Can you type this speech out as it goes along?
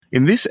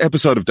In this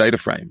episode of Data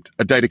Framed,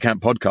 a DataCamp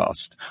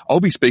podcast,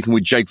 I'll be speaking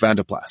with Jake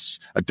VanderPlas,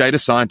 a data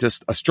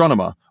scientist,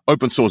 astronomer,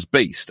 open source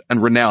beast,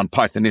 and renowned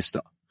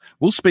Pythonista.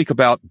 We'll speak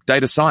about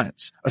data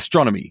science,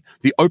 astronomy,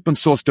 the open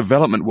source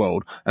development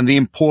world, and the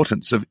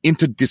importance of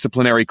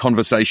interdisciplinary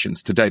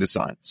conversations to data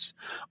science.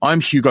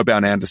 I'm Hugo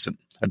Anderson,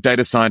 a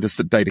data scientist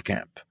at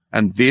DataCamp,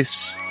 and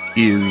this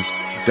is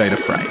Data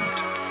Framed.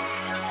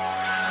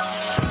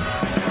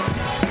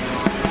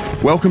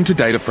 Welcome to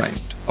Data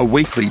Framed, a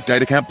weekly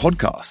DataCamp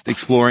podcast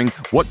exploring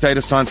what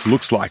data science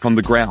looks like on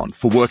the ground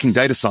for working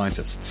data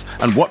scientists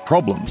and what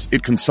problems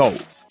it can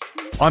solve.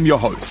 I'm your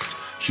host,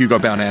 Hugo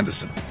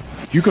Anderson.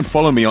 You can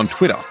follow me on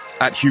Twitter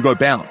at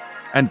HugoBound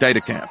and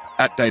DataCamp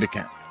at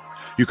DataCamp.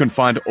 You can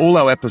find all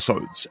our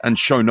episodes and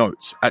show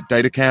notes at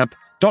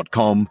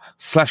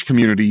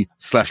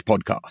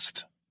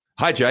datacamp.com/community/podcast.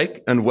 Hi,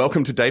 Jake, and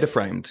welcome to Data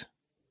Framed.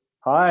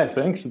 Hi,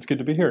 thanks. It's good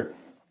to be here.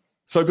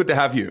 So good to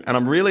have you. And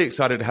I'm really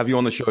excited to have you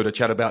on the show to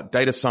chat about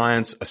data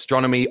science,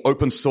 astronomy,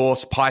 open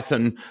source,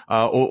 Python,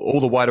 all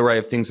the wide array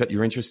of things that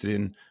you're interested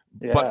in.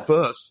 Yeah. But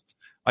first,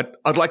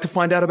 I'd like to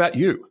find out about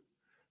you.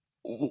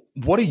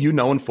 What are you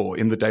known for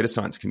in the data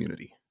science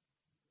community?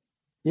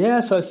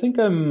 Yeah, so I think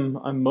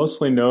I'm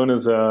mostly known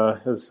as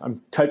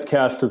I'm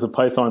typecast as a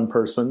Python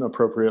person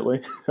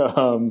appropriately.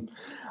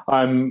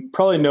 I'm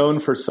probably known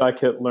for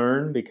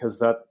scikit-learn because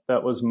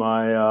that was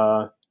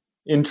my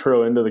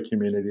intro into the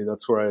community.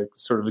 That's where I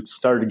sort of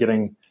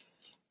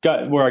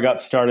where I got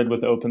started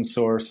with open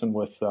source and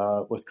with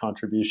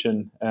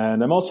contribution.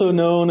 And I'm also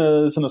known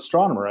as an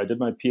astronomer. I did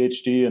my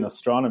PhD in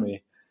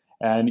astronomy.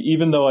 And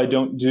even though I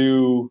don't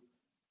do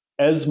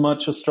as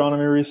much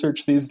astronomy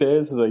research these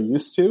days as I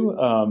used to,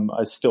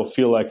 I still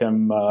feel like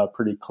I'm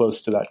pretty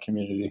close to that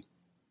community.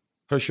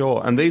 For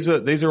sure. And these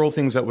are all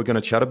things that we're going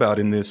to chat about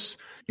in this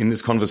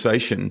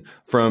conversation,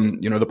 from,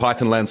 the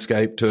Python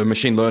landscape to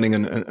machine learning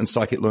and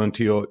scikit-learn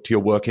to your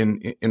work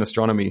in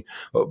astronomy.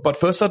 But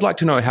first, I'd like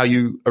to know how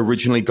you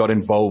originally got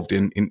involved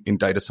in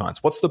data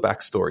science. What's the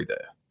backstory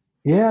there?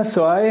 Yeah,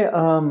 so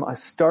I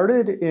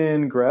started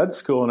in grad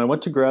school, and I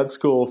went to grad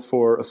school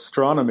for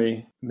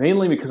astronomy,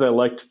 mainly because I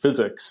liked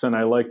physics, and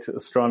I liked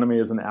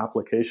astronomy as an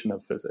application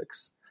of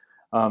physics.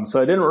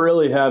 So I didn't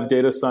really have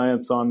data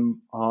science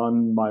on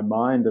my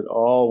mind at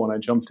all when I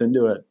jumped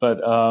into it.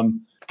 But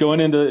going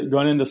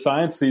into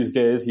science these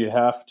days, you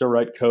have to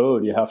write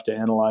code, you have to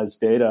analyze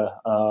data,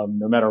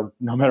 no matter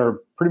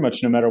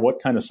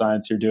what kind of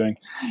science you're doing.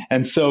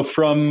 And so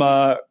from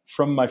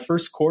my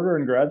first quarter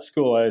in grad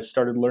school, I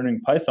started learning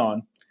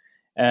Python.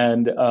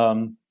 And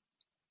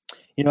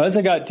as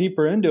I got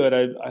deeper into it,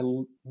 I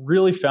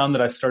really found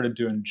that I started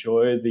to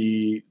enjoy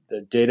the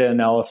data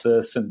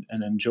analysis and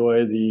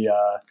enjoy the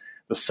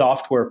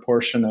software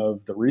portion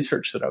of the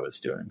research that I was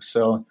doing.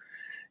 So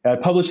I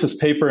published this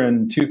paper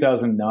in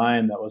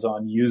 2009 that was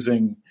on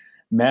using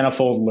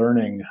manifold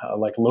learning,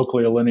 like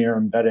locally linear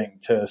embedding,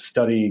 to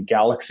study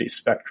galaxy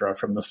spectra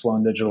from the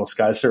Sloan Digital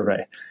Sky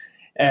Survey.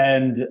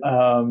 And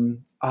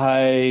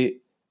I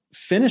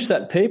finished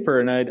that paper,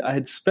 and I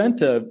had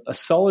spent a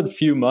solid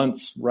few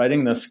months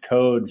writing this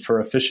code for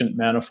efficient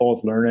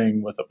manifold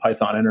learning with a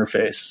Python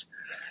interface.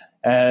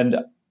 And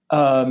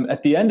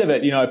at the end of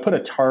it, I put a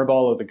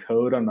tarball of the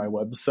code on my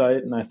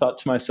website, and I thought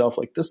to myself,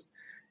 like, this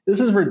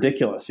is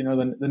ridiculous.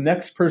 The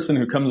next person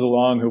who comes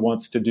along who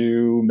wants to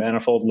do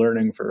manifold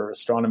learning for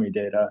astronomy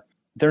data,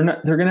 they're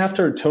going to have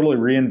to totally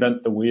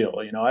reinvent the wheel.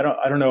 I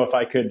don't know if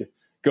I could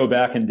go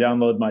back and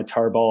download my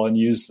tarball and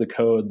use the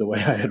code the way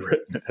I had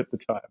written it at the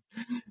time.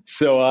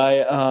 So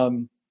I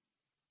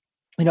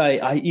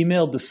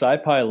emailed the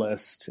SciPy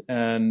list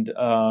and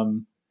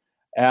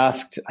I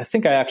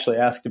think I actually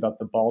asked about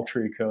the ball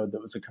tree code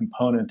that was a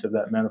component of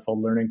that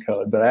manifold learning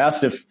code. But I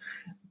asked if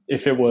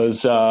it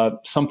was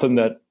something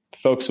that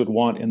folks would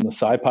want in the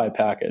SciPy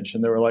package,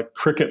 and there were like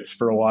crickets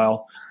for a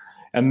while.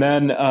 And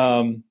then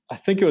I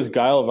think it was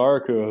Guy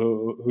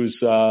Lavaraku, who's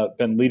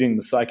been leading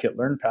the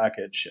scikit-learn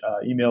package,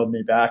 emailed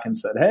me back and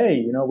said,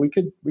 "Hey, we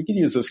could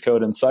use this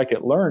code in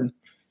scikit-learn."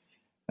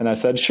 And I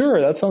said,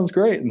 "Sure, that sounds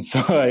great." And so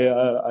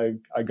I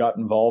got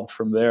involved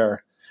from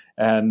there.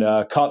 And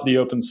caught the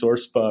open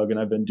source bug, and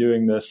I've been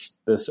doing this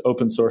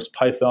open source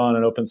Python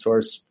and open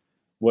source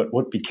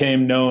what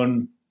became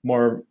known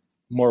more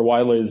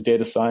widely as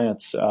data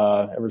science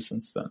ever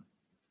since then.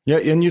 Yeah,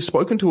 and you've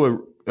spoken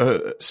to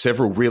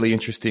several really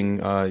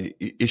interesting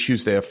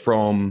issues there,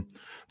 from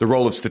the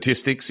role of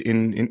statistics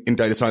in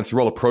data science, the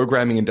role of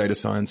programming in data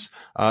science,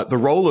 the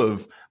role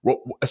of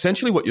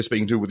essentially what you're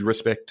speaking to with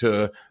respect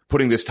to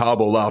putting this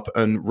tarball up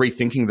and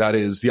rethinking that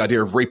is the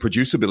idea of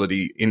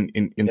reproducibility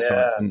in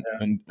science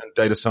and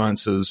data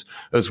sciences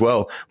as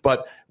well.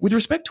 But with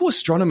respect to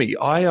astronomy,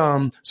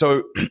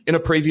 so in a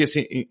previous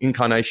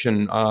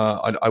incarnation,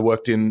 I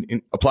worked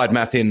in applied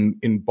math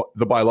in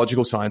the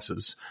biological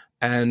sciences,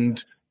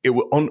 and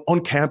on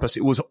campus,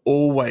 it was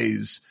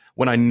always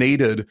when I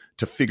needed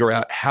to figure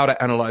out how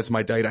to analyze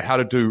my data, how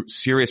to do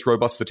serious,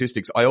 robust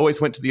statistics, I always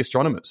went to the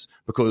astronomers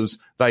because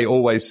they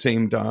always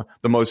seemed the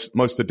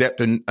most adept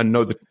and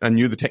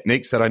knew the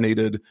techniques that I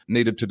needed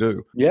to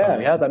do.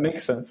 Yeah, that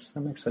makes sense.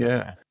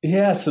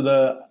 Yeah.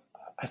 So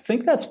I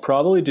think that's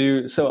probably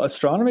due. So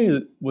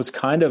astronomy was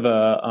kind of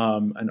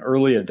an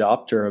early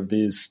adopter of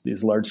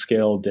these large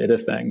scale data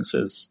things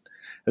as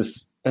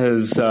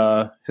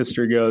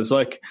history goes.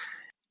 Like,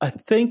 I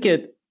think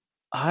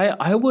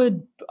I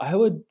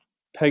would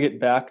peg it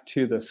back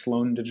to the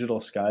Sloan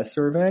Digital Sky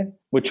Survey,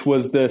 which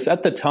was this,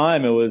 at the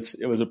time, it was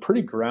a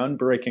pretty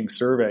groundbreaking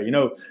survey.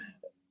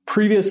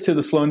 Previous to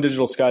the Sloan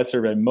Digital Sky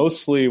Survey,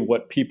 mostly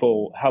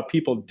how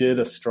people did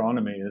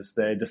astronomy is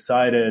they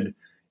decided,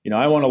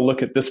 I want to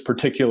look at this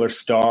particular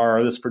star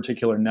or this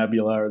particular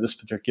nebula or this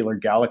particular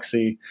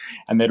galaxy,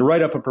 and they'd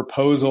write up a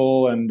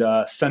proposal and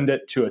send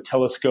it to a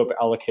telescope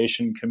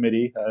allocation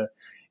committee.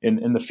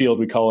 In the field,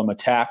 we call them a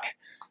TAC.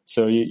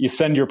 So you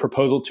send your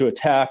proposal to a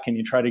TAC and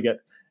you try to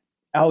get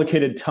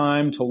allocated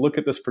time to look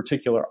at this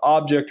particular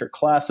object or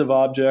class of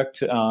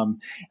object. And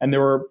there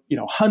were,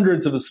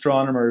 hundreds of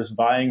astronomers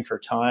vying for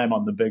time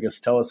on the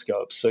biggest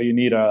telescopes. So you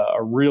need a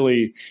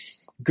really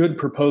good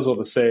proposal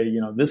to say,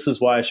 this is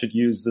why I should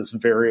use this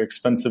very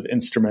expensive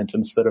instrument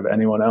instead of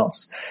anyone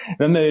else.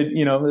 Then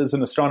as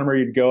an astronomer,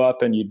 you'd go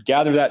up and you'd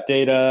gather that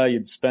data,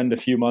 you'd spend a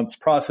few months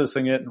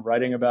processing it and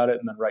writing about it,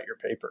 and then write your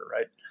paper,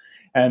 right?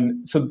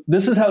 And so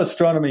this is how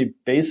astronomy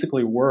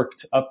basically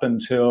worked up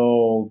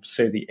until,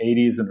 say, the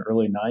 80s and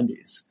early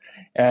 90s.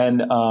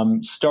 And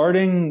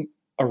starting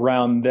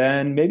around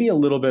then, maybe a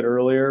little bit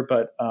earlier,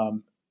 but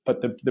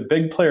the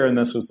big player in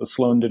this was the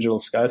Sloan Digital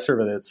Sky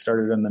Survey that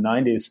started in the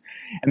 90s.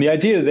 And the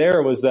idea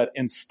there was that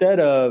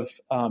instead of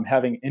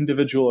having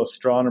individual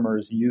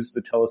astronomers use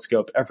the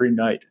telescope every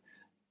night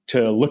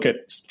to look at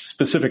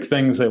specific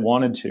things they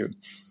wanted to,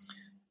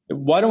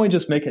 why don't we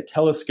just make a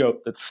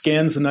telescope that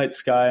scans the night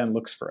sky and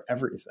looks for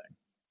everything,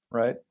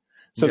 right?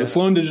 So the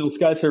Sloan Digital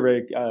Sky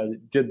Survey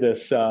did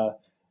this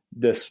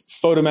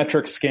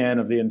photometric scan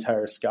of the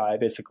entire sky,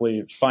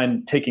 basically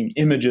taking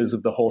images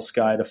of the whole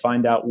sky to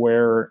find out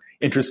where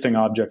interesting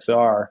objects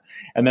are,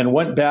 and then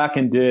went back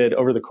and did,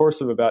 over the course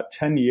of about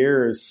 10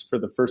 years for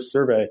the first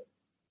survey,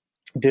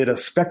 did a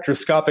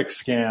spectroscopic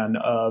scan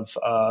of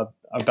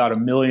about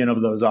 1 million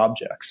of those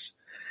objects.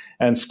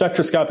 And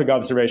spectroscopic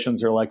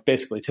observations are like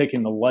basically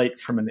taking the light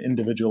from an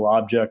individual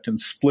object and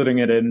splitting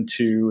it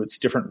into its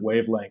different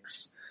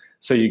wavelengths.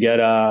 So you get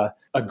a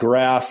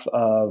graph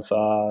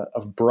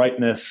of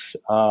brightness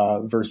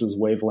versus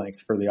wavelength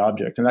for the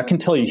object. And that can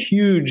tell you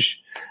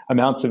huge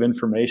amounts of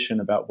information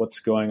about what's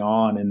going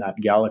on in that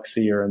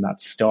galaxy or in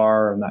that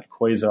star or in that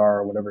quasar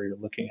or whatever you're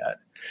looking at.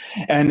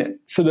 And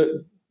so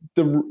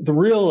the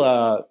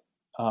real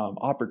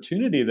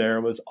opportunity there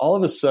was, all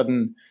of a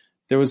sudden,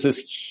 there was this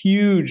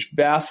huge,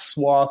 vast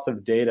swath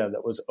of data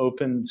that was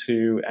open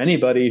to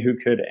anybody who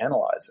could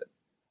analyze it.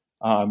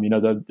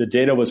 The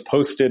data was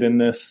posted in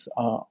this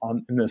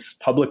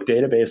public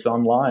database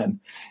online,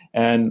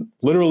 and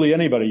literally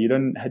anybody. You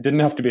didn't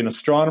have to be an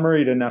astronomer.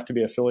 You didn't have to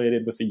be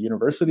affiliated with a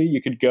university.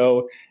 You could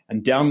go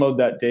and download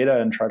that data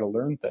and try to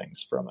learn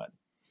things from it.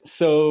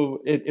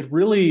 So it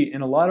really,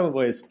 in a lot of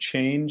ways,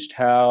 changed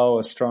how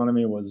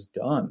astronomy was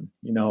done.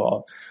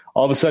 All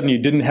of a sudden, you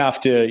didn't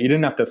have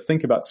to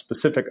think about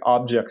specific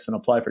objects and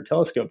apply for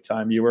telescope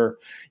time. You were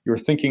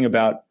thinking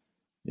about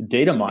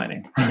data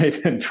mining, right?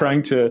 And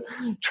trying to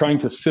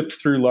sift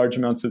through large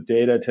amounts of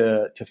data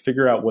to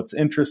figure out what's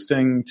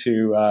interesting,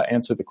 to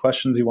answer the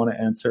questions you want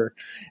to answer.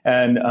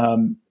 And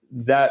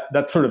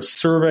that sort of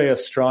survey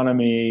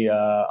astronomy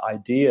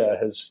idea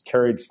has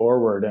carried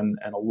forward, and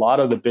a lot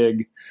of the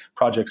big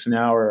projects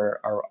now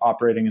are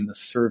operating in the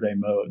survey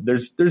mode.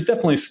 There's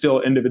definitely still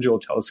individual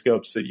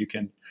telescopes that you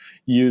can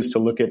use to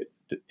look at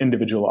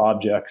individual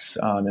objects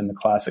in the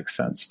classic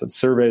sense, but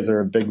surveys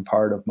are a big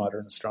part of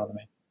modern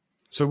astronomy.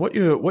 So what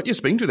you're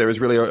speaking to there is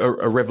really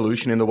a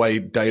revolution in the way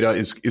data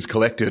is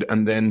collected,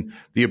 and then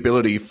the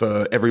ability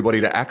for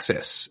everybody to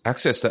access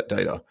that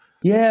data.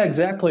 Yeah,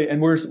 exactly. And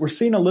we're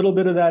seeing a little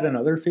bit of that in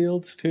other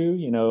fields too.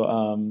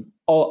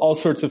 All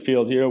sorts of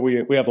fields.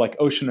 We have like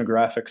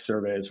oceanographic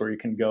surveys where you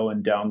can go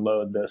and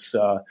download this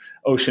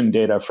ocean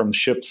data from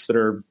ships that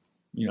are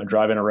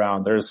driving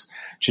around. There's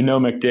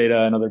genomic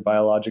data and other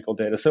biological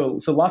data. So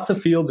lots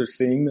of fields are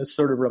seeing this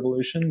sort of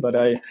revolution. But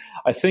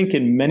I think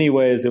in many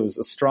ways it was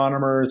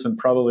astronomers, and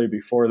probably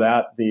before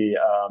that the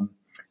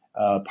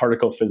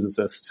particle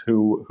physicists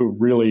who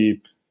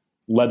really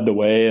led the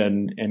way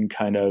in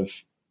kind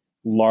of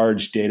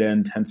large data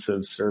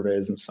intensive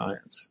surveys in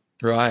science.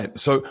 Right.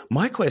 So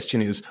my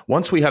question is,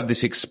 once we have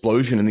this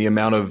explosion in the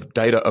amount of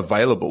data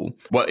available,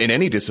 well, in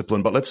any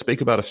discipline, but let's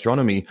speak about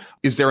astronomy,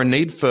 is there a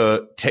need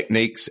for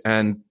techniques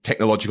and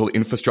technological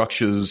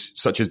infrastructures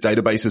such as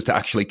databases to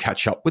actually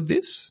catch up with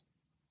this?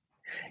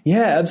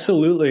 Yeah,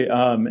 absolutely.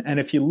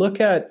 And if you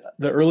look at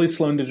the early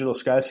Sloan Digital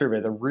Sky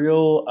Survey, the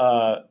real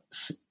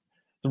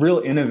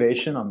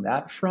innovation on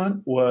that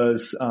front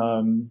was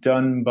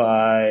done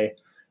by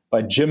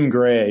by Jim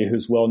Gray,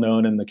 who's well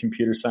known in the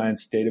computer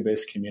science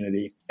database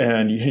community.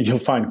 And you'll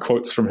find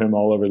quotes from him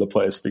all over the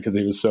place because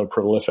he was so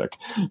prolific.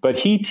 But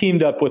he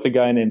teamed up with a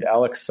guy named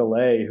Alex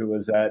Saleh, who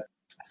was at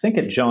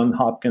Johns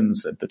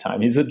Hopkins at the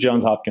time. He's at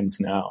Johns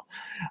Hopkins now.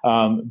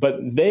 But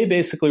they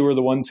basically were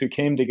the ones who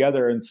came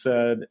together and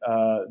said,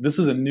 this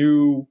is a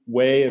new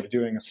way of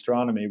doing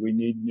astronomy. We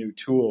need new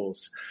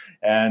tools.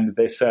 And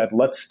they said,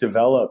 let's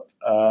develop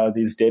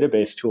these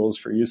database tools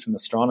for use in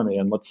astronomy,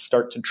 and let's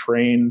start to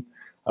train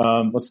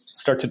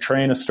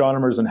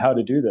astronomers on how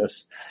to do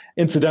this.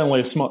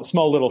 Incidentally, a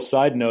small little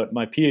side note,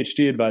 my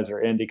PhD advisor,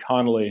 Andy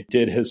Connolly,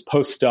 did his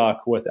postdoc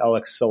with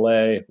Alex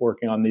Saleh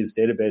working on these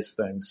database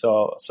things.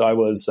 So I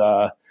was,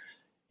 I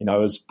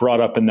was brought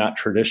up in that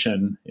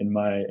tradition in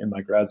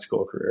my grad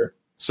school career.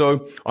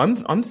 So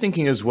I'm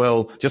thinking as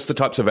well, just the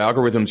types of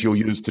algorithms you'll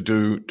use to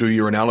do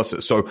your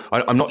analysis. So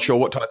I'm not sure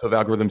what type of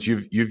algorithms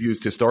you've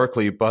used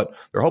historically, but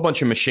there are a whole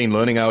bunch of machine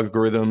learning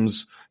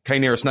algorithms,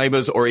 k-nearest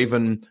neighbors, or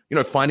even,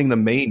 finding the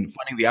mean,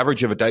 finding the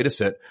average of a data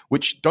set,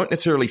 which don't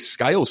necessarily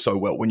scale so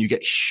well when you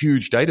get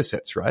huge data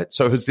sets, right?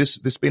 So has this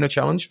been a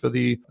challenge for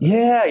the?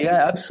 Yeah,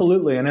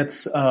 absolutely. And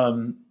it's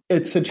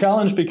a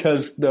challenge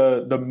because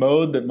the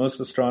mode that most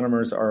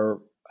astronomers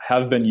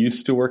have been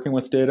used to working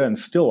with data and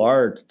still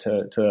are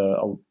to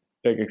a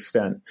big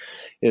extent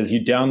is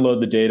you download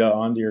the data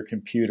onto your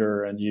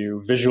computer and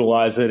you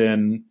visualize it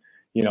in,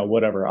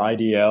 whatever,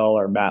 IDL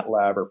or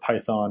MATLAB or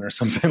Python or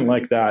something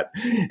like that.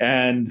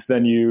 And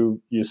then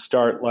you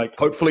start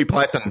hopefully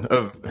Python.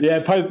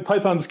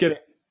 Python's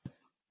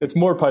it's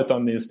more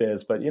Python these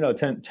days, but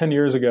 10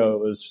 years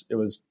ago it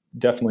was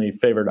definitely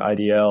favored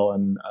IDL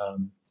and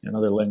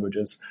other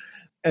languages.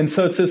 And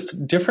so it's this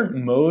different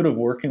mode of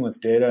working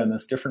with data and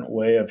this different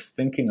way of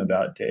thinking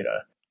about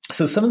data.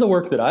 So some of the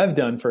work that I've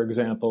done, for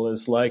example,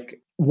 is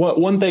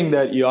one thing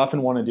that you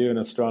often want to do in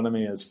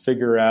astronomy is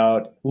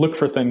look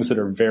for things that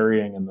are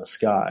varying in the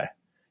sky.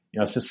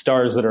 It's the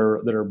stars that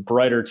are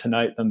brighter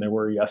tonight than they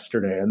were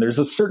yesterday. And there's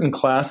a certain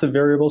class of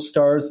variable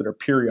stars that are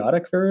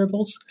periodic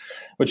variables,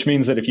 which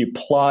means that if you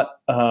plot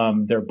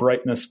their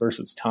brightness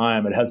versus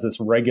time, it has this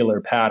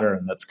regular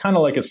pattern that's kind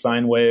of like a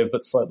sine wave,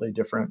 but slightly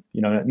different.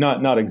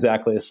 Not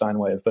exactly a sine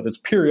wave, but it's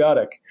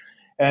periodic.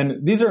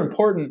 And these are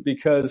important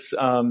because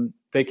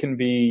they can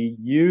be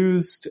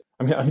used.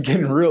 I mean, I'm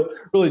getting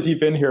really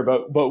deep in here,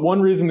 but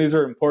one reason these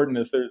are important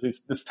is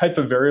there's this type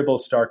of variable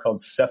star called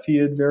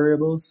Cepheid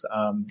variables,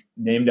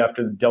 named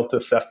after the Delta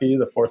Cephei,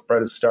 the fourth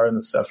brightest star in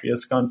the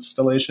Cepheus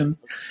constellation.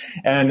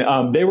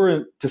 And they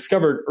were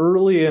discovered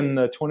early in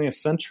the 20th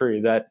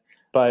century that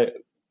by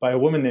a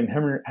woman named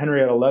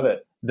Henrietta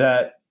Leavitt,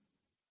 that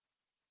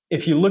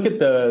if you look at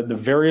the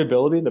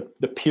variability,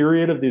 the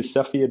period of these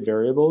Cepheid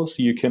variables,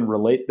 you can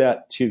relate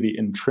that to the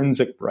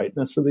intrinsic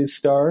brightness of these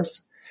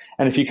stars.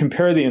 And if you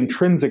compare the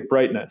intrinsic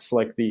brightness,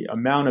 like the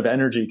amount of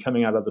energy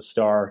coming out of the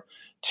star,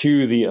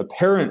 to the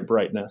apparent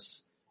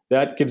brightness,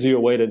 that gives you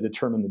a way to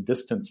determine the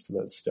distance to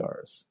those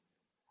stars.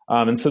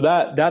 And so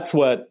that's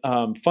what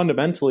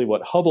fundamentally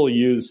what Hubble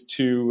used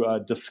to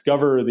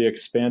discover the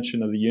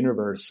expansion of the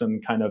universe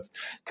and kind of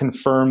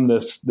confirm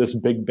this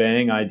Big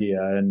Bang idea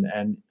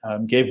and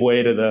gave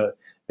way to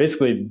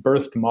basically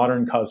birthed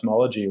modern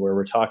cosmology, where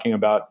we're talking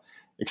about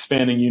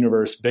expanding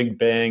universe, Big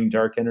Bang,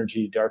 dark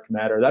energy, dark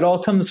matter. That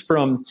all comes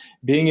from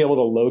being able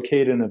to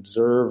locate and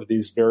observe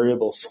these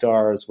variable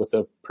stars with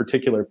a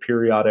particular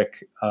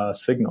periodic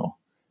signal.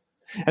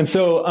 And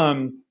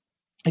so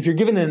if you're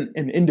given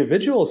an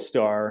individual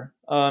star,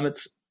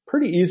 it's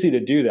pretty easy to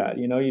do that.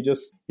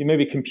 You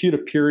maybe compute a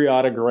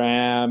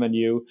periodogram and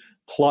you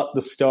plot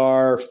the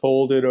star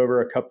folded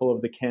over a couple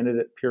of the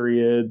candidate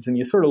periods, and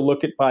you sort of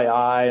look it by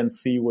eye and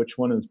see which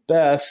one is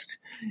best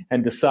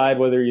and decide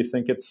whether you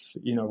think it's,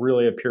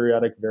 really a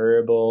periodic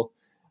variable.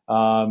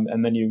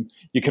 And then you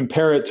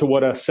compare it to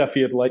what a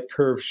Cepheid light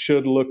curve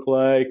should look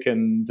like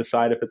and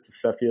decide if it's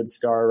a Cepheid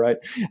star, right?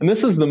 And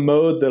this is the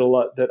mode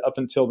that up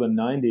until the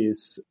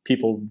 90s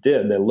people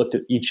did. They looked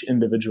at each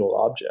individual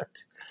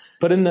object.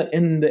 But in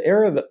the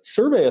era of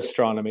survey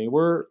astronomy,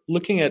 we're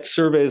looking at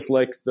surveys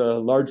like the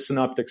Large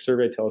Synoptic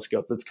Survey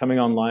Telescope that's coming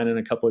online in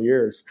a couple of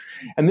years.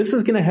 And this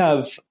is going to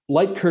have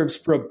light curves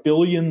for 1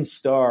 billion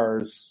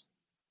stars.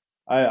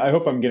 I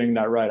hope I'm getting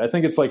that right. I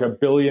think it's like 1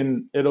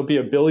 billion. It'll be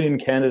 1 billion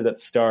candidate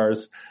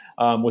stars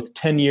with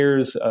 10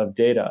 years of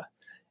data.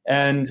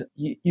 And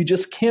you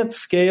just can't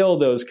scale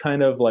those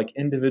kind of like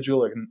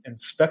individual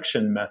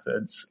inspection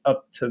methods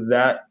up to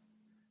that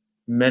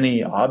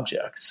many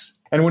objects.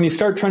 And when you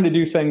start trying to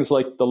do things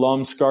like the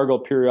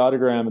Lom-Scargill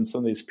periodogram and some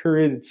of these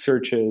period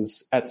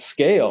searches at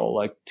scale,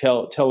 like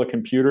tell a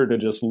computer to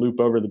just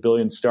loop over the 1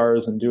 billion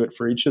stars and do it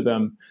for each of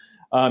them,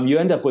 you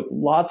end up with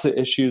lots of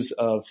issues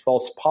of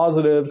false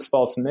positives,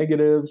 false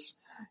negatives.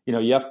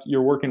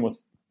 You're working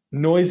with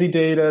noisy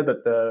data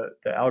that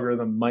the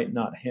algorithm might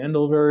not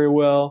handle very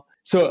well.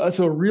 So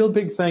a real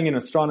big thing in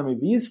astronomy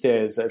these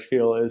days, I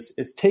feel,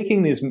 is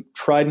taking these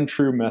tried and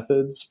true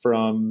methods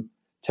from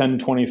 10,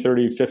 20,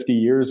 30, 50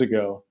 years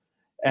ago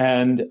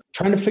and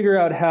trying to figure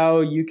out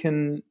how you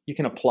can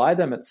apply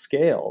them at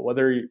scale,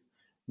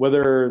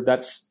 whether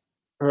that's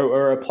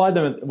or apply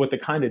them with the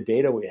kind of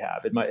data we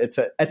have. It's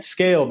at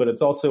scale, but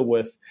it's also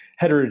with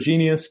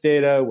heterogeneous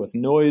data, with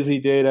noisy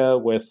data,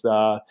 with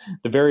the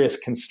various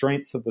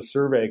constraints of the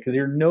survey, because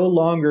you're no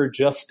longer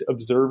just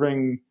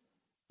observing.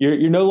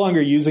 You're no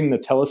longer using the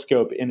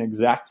telescope in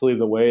exactly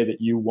the way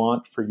that you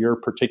want for your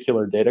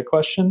particular data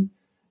question.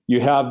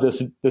 You have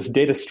this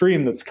data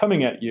stream that's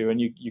coming at you,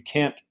 and you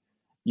can't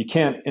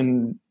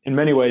in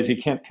many ways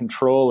you can't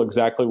control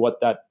exactly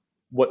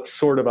what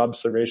sort of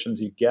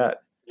observations you get.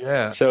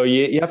 Yeah. So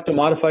you have to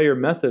modify your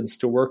methods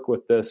to work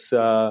with this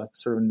sort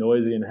of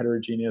noisy and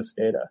heterogeneous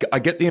data. I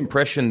get the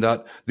impression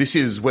that this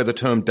is where the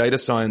term data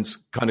science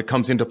kind of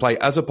comes into play,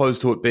 as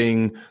opposed to it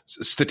being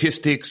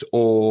statistics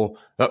or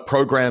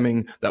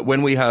programming, that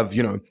when we have,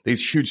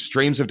 these huge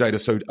streams of data,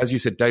 so as you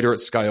said, data at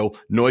scale,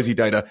 noisy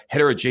data,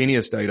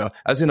 heterogeneous data,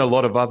 as in a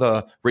lot of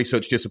other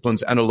research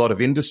disciplines and a lot of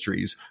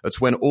industries,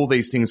 it's when all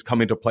these things come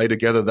into play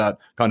together that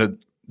kind of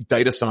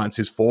data science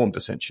is formed,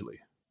 essentially.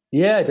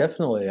 Yeah,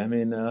 definitely. I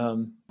mean,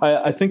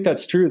 I think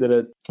that's true,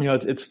 that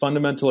it's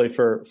fundamentally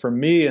for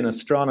me in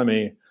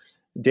astronomy,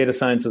 data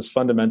science is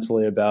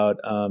fundamentally about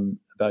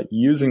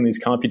using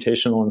these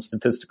computational and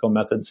statistical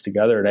methods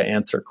together to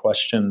answer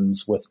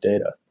questions with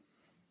data.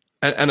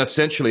 And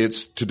essentially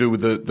it's to do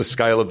with the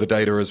scale of the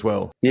data as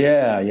well.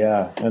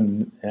 Yeah.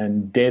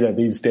 And data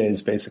these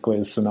days basically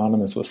is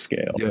synonymous with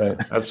scale. Yeah, right?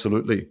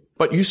 Absolutely.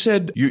 But you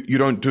said you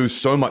don't do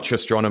so much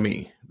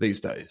astronomy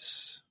these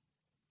days.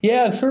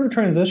 Yeah, it's sort of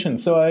transition.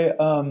 So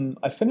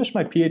I finished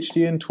my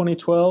PhD in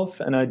 2012,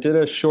 and I did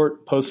a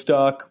short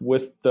postdoc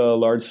with the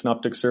Large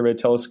Synoptic Survey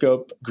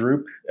Telescope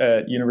group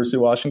at University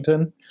of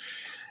Washington.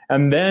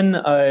 And then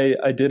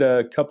I did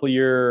a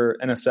couple-year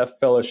NSF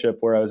fellowship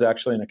where I was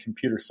actually in a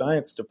computer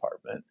science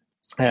department.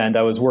 And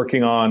I was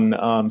working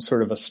on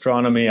sort of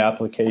astronomy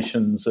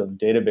applications of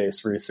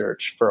database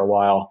research for a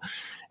while.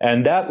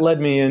 And that led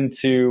me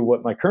into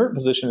what my current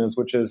position is,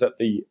 which is at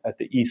the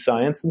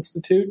eScience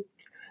Institute.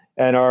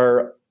 And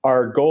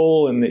our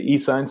goal in the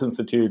eScience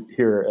Institute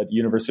here at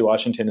University of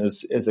Washington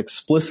is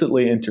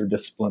explicitly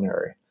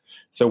interdisciplinary.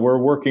 So we're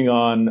working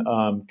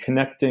on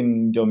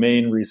connecting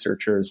domain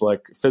researchers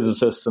like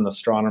physicists and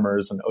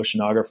astronomers and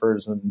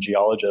oceanographers and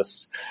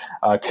geologists,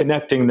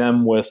 connecting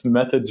them with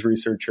methods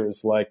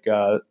researchers like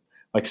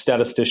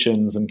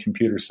statisticians and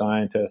computer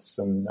scientists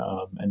and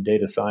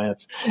data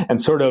science, and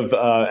sort of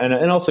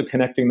and also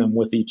connecting them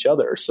with each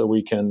other so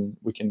we can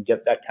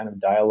get that kind of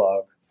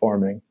dialogue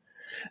forming.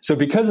 So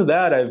because of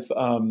that,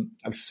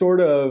 I've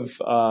sort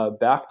of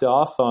backed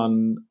off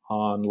on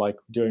like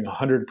doing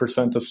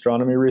 100%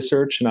 astronomy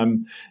research, and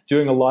I'm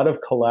doing a lot of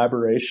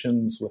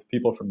collaborations with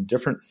people from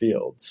different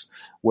fields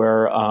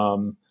where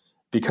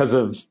because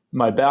of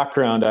my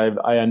background,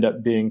 I end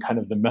up being kind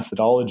of the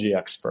methodology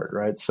expert,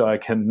 right? So I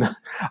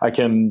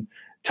can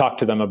talk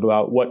to them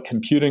about what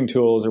computing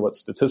tools or what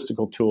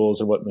statistical tools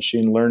or what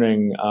machine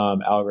learning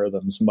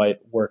algorithms might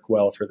work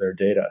well for their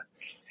data.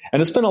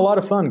 And it's been a lot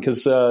of fun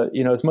because,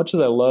 as much as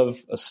I love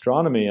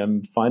astronomy,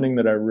 I'm finding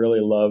that I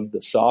really love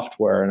the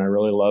software and I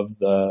really love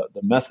the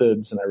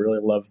methods and I really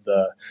love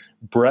the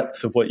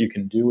breadth of what you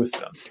can do with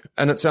them.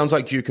 And it sounds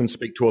like you can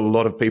speak to a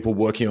lot of people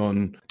working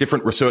on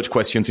different research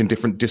questions in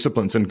different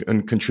disciplines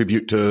and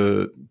contribute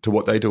to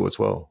what they do as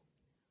well.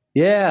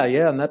 Yeah.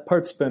 And that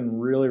part's been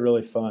really,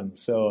 really fun.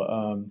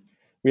 So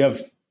we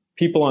have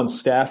people on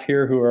staff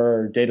here who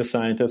are data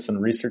scientists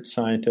and research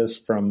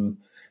scientists from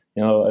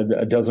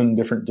a dozen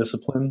different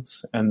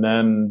disciplines. And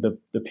then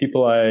the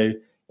people I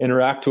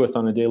interact with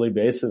on a daily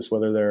basis,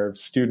 whether they're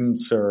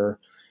students or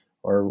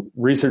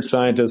research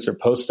scientists or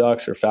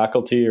postdocs or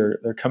faculty,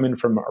 or they're coming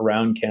from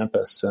around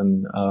campus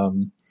and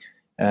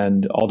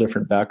all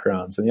different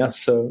backgrounds. And yes,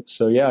 so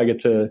I get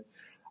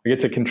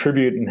to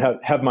contribute and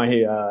have my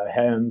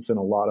hands in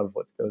a lot of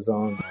what goes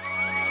on.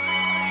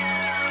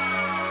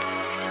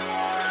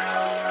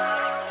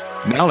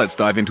 Now let's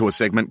dive into a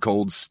segment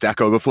called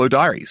Stack Overflow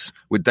Diaries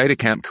with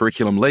DataCamp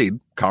curriculum lead,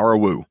 Kara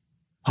Wu.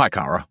 Hi,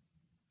 Kara.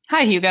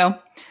 Hi, Hugo.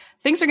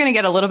 Things are going to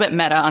get a little bit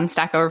meta on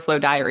Stack Overflow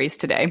Diaries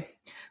today.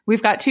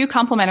 We've got two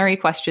complementary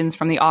questions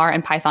from the R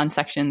and Python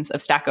sections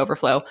of Stack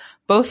Overflow,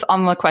 both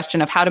on the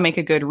question of how to make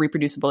a good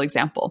reproducible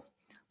example.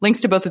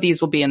 Links to both of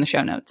these will be in the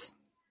show notes.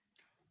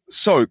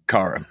 So,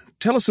 Kara,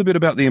 tell us a bit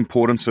about the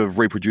importance of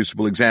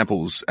reproducible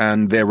examples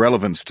and their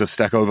relevance to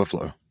Stack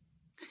Overflow.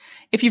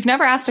 If you've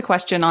never asked a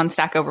question on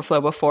Stack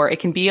Overflow before, it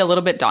can be a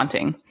little bit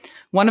daunting.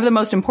 One of the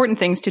most important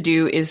things to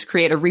do is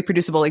create a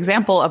reproducible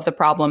example of the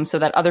problem so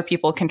that other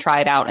people can try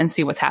it out and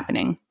see what's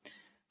happening.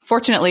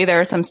 Fortunately, there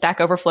are some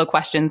Stack Overflow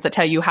questions that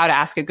tell you how to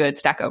ask a good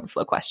Stack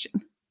Overflow question.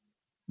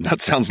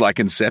 That sounds like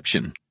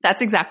Inception.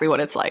 That's exactly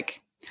what it's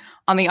like.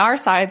 On the R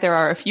side, there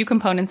are a few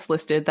components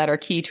listed that are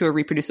key to a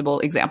reproducible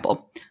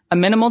example. A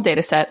minimal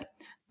dataset,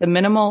 the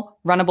minimal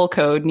runnable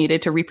code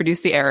needed to reproduce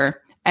the error,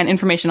 and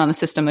information on the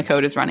system the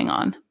code is running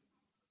on.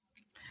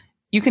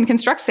 You can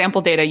construct sample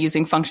data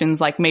using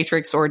functions like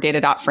matrix or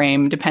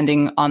data.frame,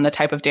 depending on the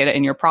type of data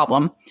in your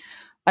problem.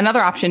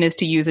 Another option is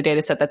to use a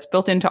dataset that's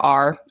built into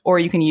R, or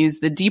you can use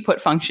the dput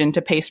function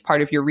to paste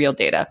part of your real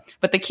data.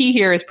 But the key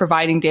here is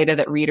providing data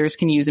that readers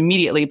can use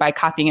immediately by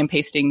copying and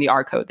pasting the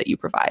R code that you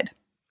provide.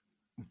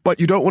 But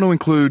you don't want to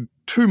include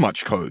too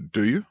much code,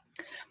 do you?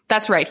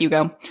 That's right,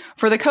 Hugo.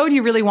 For the code,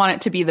 you really want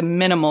it to be the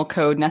minimal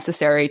code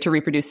necessary to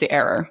reproduce the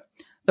error.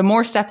 The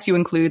more steps you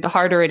include, the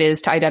harder it is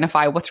to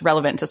identify what's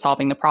relevant to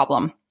solving the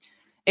problem.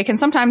 It can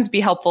sometimes be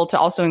helpful to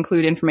also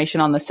include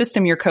information on the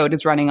system your code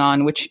is running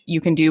on, which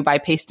you can do by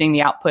pasting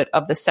the output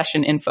of the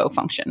session info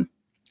function.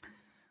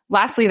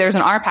 Lastly, there's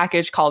an R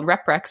package called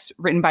reprex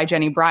written by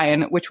Jenny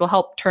Bryan, which will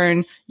help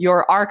turn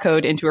your R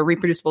code into a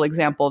reproducible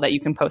example that you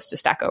can post to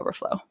Stack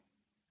Overflow.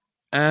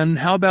 And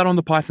how about on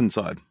the Python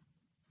side?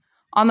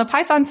 On the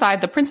Python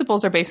side, the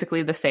principles are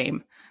basically the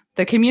same.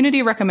 The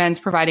community recommends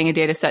providing a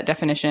dataset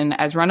definition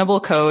as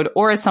runnable code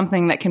or as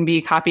something that can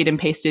be copied and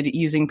pasted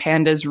using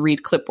Panda's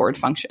read clipboard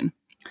function.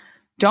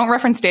 Don't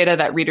reference data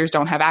that readers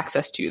don't have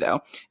access to,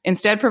 though.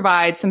 Instead,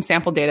 provide some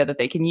sample data that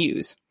they can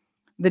use.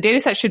 The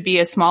dataset should be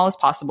as small as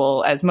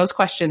possible, as most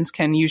questions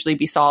can usually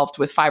be solved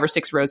with 5 or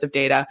 6 rows of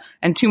data,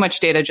 and too much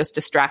data just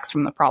distracts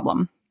from the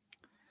problem.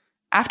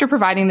 After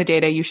providing the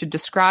data, you should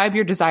describe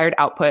your desired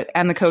output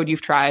and the code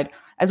you've tried,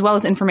 as well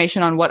as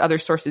information on what other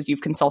sources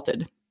you've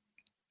consulted.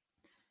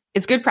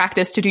 It's good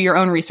practice to do your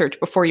own research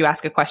before you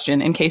ask a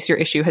question in case your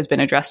issue has been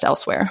addressed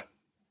elsewhere.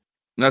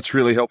 That's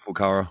really helpful,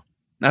 Kara.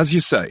 As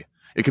you say,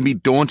 it can be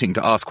daunting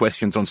to ask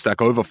questions on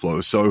Stack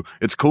Overflow, so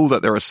it's cool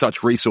that there are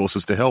such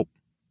resources to help.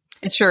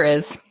 It sure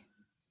is.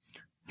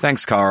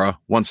 Thanks, Kara,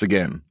 once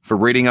again, for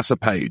reading us a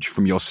page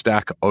from your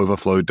Stack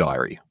Overflow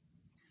diary.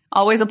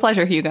 Always a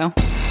pleasure, Hugo.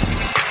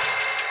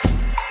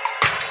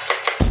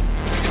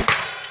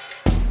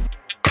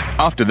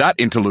 After that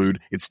interlude,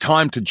 it's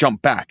time to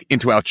jump back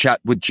into our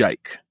chat with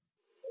Jake.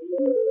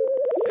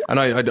 And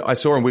I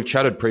saw, and we've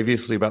chatted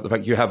previously about the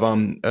fact you have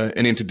an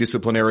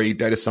interdisciplinary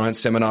data science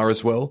seminar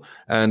as well.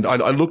 And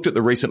I looked at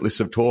the recent list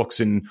of talks,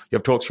 and you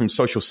have talks from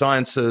social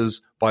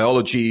sciences,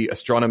 biology,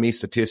 astronomy,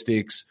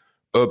 statistics,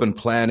 urban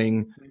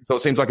planning. So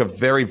it seems like a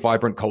very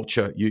vibrant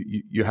culture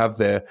you have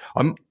there.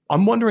 I'm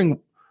wondering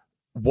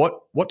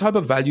what type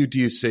of value do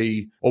you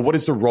see, or what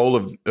is the role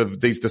of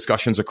these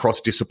discussions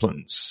across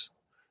disciplines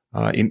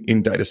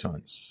in data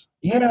science?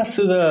 Yeah,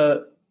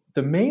 so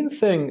the main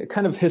thing,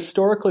 kind of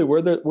historically,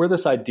 where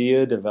this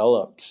idea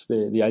developed,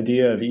 the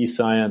idea of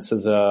eScience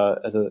as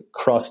a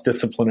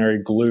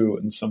cross-disciplinary glue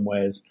in some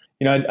ways.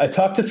 You know, I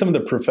talked to some of the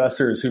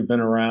professors who've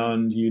been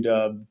around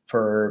UW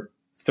for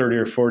 30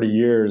 or 40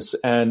 years,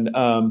 and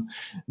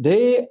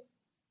they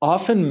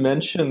often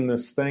mention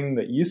this thing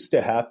that used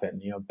to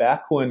happen, you know,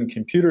 back when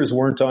computers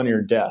weren't on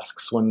your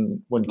desks,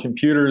 when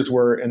computers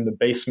were in the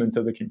basement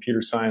of the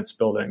computer science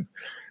building.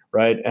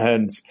 Right.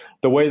 And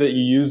the way that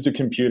you used a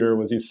computer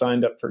was you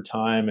signed up for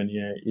time and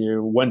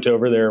you went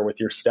over there with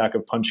your stack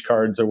of punch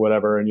cards or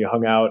whatever, and you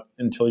hung out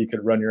until you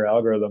could run your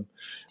algorithm.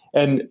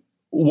 And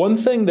one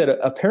thing that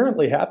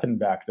apparently happened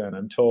back then,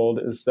 I'm told,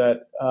 is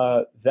that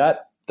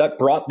that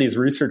brought these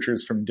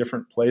researchers from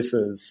different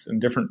places and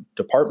different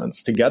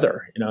departments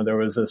together. You know, there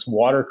was this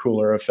water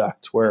cooler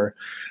effect where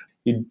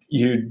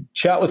you'd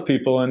chat with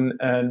people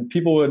and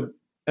people would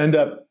end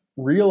up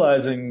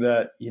realizing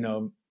that, you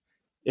know,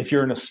 if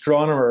you're an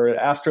astronomer, an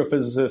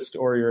astrophysicist,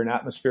 or you're an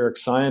atmospheric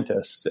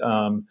scientist,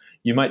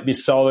 you might be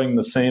solving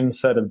the same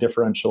set of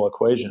differential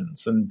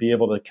equations and be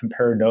able to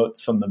compare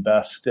notes on the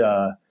best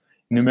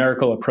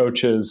numerical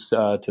approaches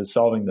to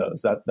solving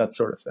those, that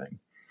sort of thing.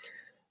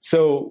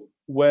 So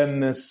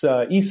when this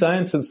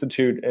eScience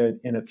Institute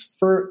in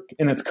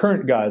its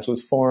current guise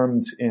was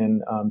formed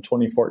in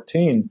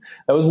 2014,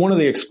 that was one of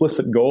the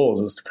explicit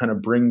goals, is to kind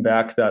of bring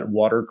back that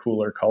water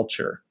cooler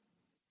culture.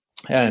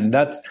 And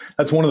that's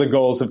one of the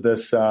goals of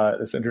this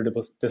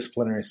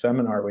interdisciplinary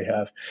seminar we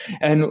have,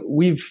 and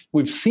we've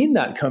seen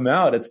that come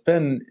out. It's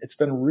been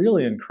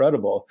really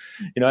incredible.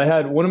 You know, I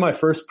had one of my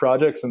first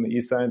projects in the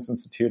eScience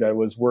Institute. I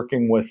was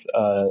working with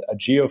a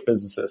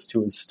geophysicist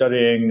who was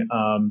studying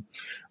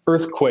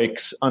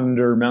earthquakes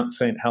under Mount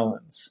St.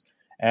 Helens,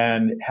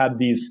 and had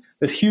this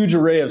huge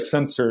array of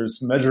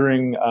sensors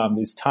measuring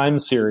these time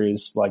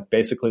series, like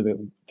basically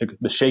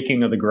the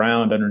shaking of the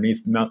ground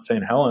underneath Mount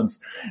St.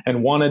 Helens,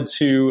 and wanted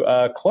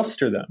to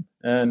cluster them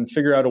and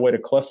figure out a way to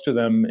cluster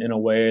them in a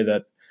way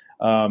that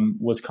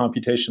was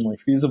computationally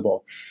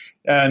feasible.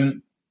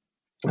 And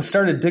I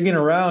started digging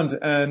around,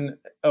 and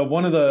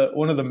one of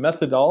the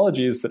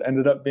methodologies that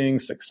ended up being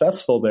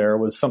successful there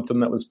was something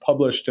that was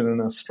published in an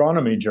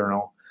astronomy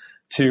journal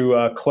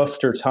to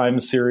cluster time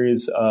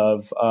series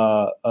of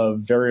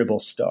variable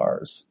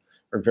stars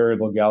or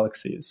variable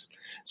galaxies.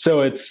 So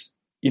it's,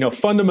 you know,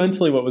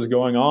 fundamentally what was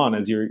going on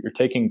is you're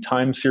taking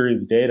time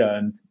series data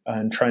and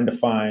and trying to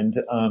find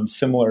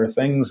similar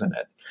things in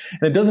it.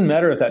 And it doesn't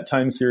matter if that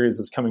time series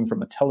is coming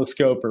from a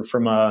telescope or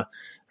from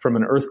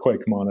an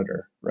earthquake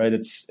monitor, right?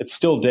 It's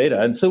still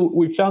data. And so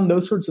we found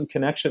those sorts of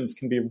connections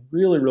can be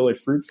really, really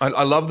fruitful.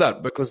 I love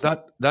that, because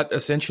that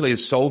essentially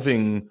is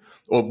solving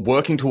or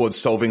working towards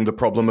solving the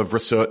problem of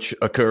research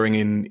occurring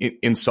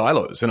in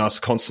silos and us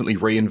constantly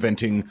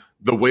reinventing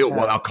the wheel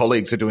while our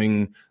colleagues are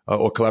doing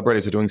or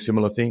collaborators are doing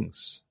similar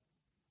things.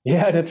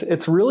 Yeah, and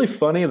it's really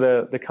funny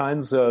the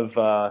kinds of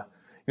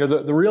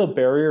the real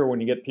barrier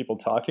when you get people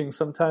talking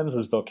sometimes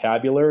is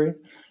vocabulary.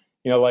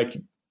 Like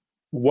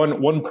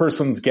one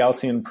person's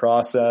Gaussian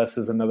process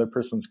is another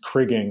person's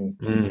Kriging,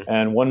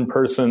 and one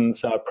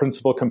person's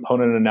principal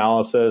component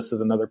analysis is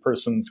another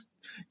person's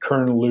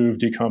Kern-Louvre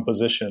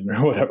decomposition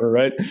or whatever,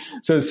 right?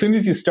 So as soon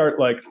as you start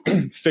like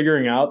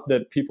figuring out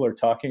that people are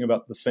talking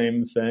about the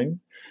same thing,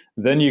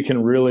 then you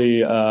can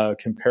really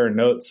compare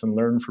notes and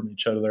learn from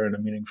each other in a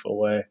meaningful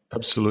way.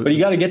 Absolutely. But you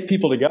got to get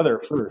people together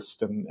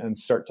first and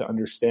start to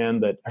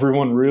understand that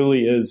everyone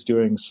really is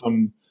doing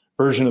some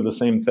version of the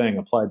same thing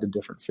applied to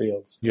different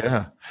fields.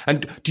 Yeah.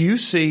 And do you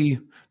see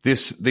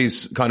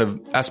these kind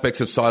of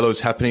aspects of silos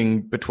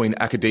happening between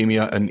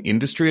academia and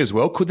industry as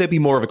well? Could there be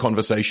more of a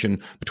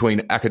conversation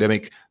between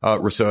academic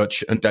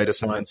research and data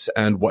science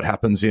and what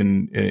happens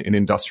in an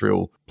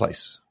industrial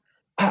place?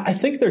 I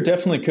think there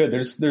definitely could.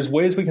 There's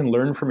ways we can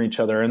learn from each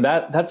other, and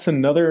that's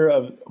another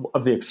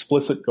of the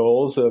explicit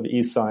goals of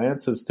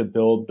eScience is to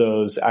build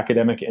those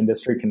academic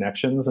industry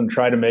connections and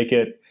try to make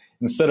it,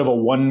 instead of a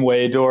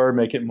one-way door,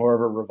 make it more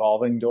of a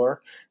revolving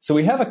door. So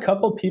we have a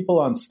couple people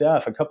on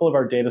staff, a couple of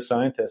our data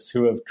scientists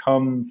who have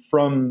come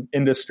from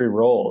industry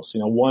roles.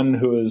 One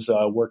who has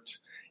worked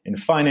in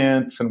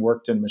finance and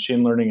worked in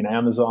machine learning in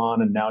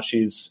Amazon, and now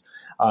she's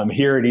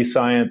here at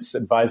eScience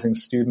advising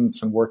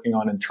students and working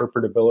on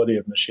interpretability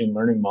of machine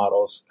learning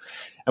models.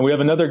 And we have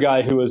another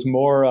guy who is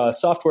more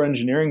software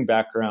engineering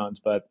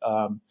background, but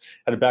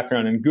had a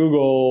background in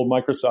Google,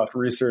 Microsoft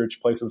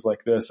research, places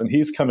like this. And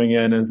he's coming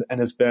in and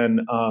has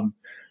been,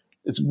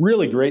 it's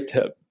really great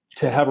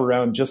to have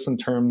around just in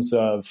terms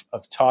of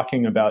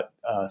talking about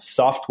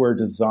software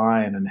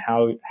design and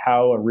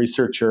how a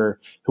researcher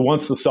who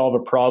wants to solve a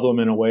problem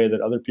in a way that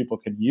other people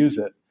can use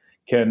it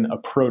can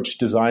approach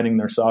designing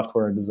their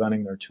software and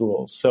designing their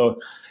tools. So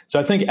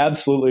I think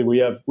absolutely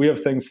we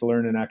have things to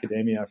learn in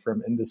academia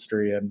from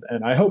industry,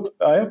 and I hope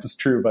it's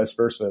true vice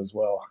versa as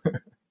well.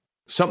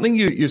 Something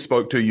you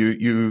spoke to,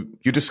 you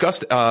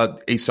discussed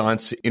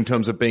eScience in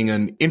terms of being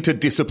an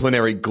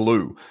interdisciplinary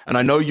glue, and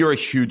I know you're a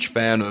huge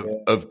fan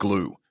of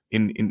glue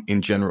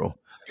in general.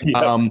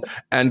 Yeah.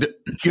 And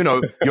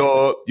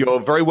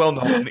you're very well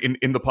known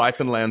in the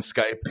Python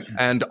landscape,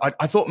 and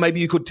I thought maybe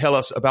you could tell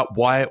us about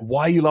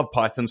why you love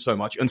Python so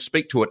much and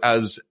speak to it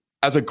as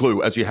a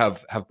glue, as you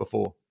have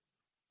before.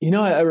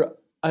 I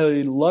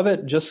love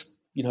it just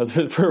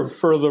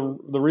for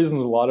the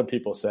reasons a lot of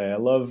people say. I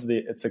love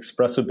its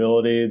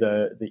expressibility,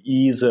 the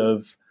ease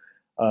of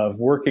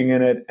working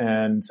in it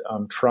and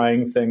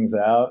trying things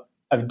out.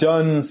 I've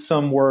done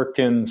some work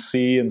in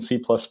C and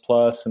C++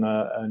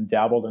 and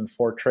dabbled in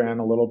Fortran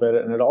a little bit,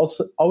 and it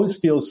also always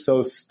feels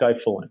so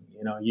stifling.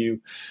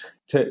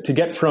 To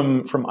get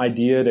from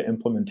idea to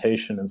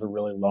implementation is a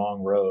really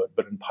long road.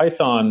 But in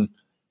Python,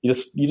 you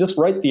just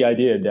write the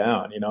idea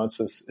down.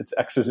 It's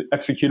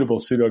executable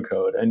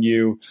pseudocode, and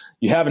you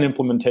have an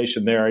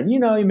implementation there, and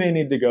you may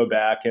need to go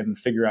back and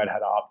figure out how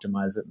to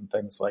optimize it and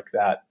things like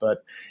that.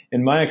 But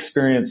in my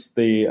experience,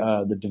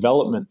 the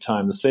development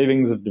time, the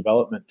savings of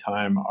development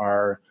time,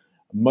 are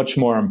much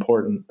more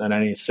important than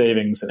any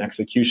savings in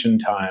execution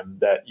time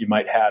that you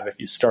might have if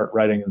you start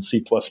writing in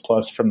C++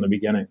 from the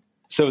beginning.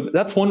 So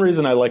that's one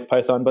reason I like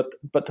Python.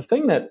 But the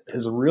thing that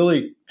has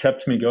really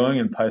kept me going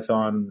in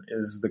Python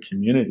is the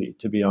community,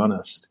 to be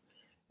honest.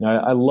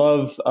 I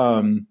love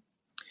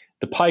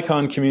the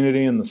PyCon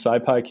community and the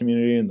SciPy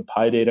community and the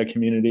PyData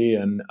community,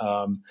 and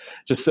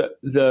just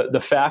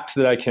the fact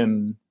that I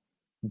can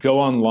go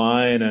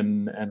online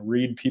and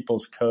read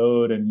people's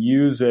code and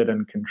use it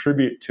and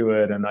contribute to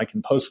it, and I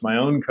can post my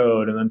own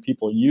code and then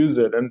people use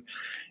it. And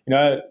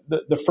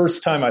the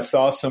first time I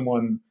saw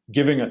someone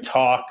giving a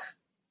talk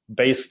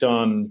based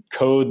on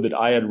code that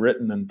I had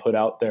written and put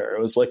out there,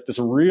 it was like this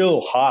real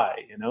high.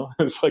 It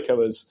was like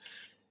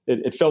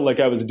it felt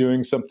like I was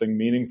doing something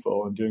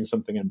meaningful and doing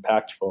something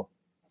impactful.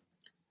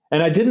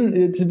 And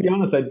to be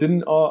honest,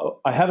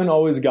 I haven't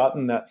always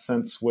gotten that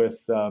sense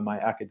with my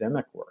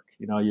academic work.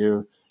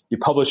 You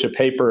publish a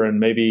paper and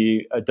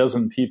maybe a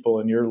dozen people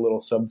in your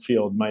little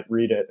subfield might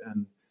read it,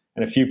 and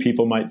a few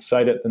people might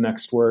cite it the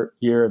next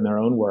year in their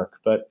own work.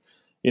 But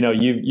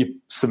you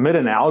submit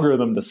an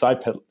algorithm to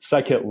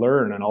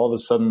scikit-learn, and all of a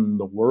sudden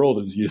the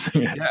world is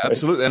using it. Yeah,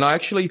 absolutely. And I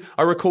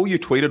recall you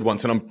tweeted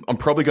once, and I'm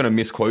probably going to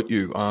misquote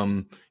you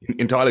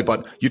entirely,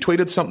 but you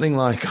tweeted something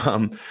like,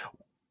 "I'm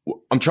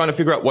trying to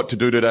figure out what to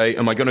do today.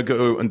 Am I going to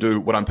go and do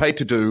what I'm paid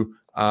to do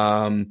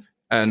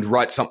and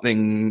write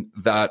something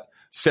that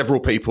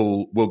several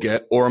people will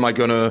get, or am I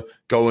going to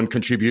go and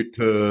contribute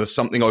to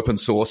something open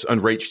source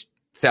and reach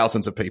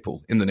thousands of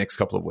people in the next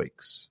couple of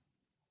weeks?"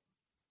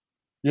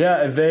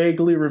 Yeah, I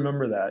vaguely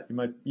remember that.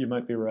 You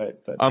might be right.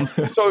 But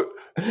so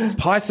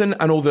Python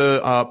and all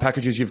the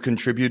packages you've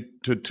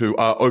contributed to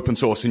are open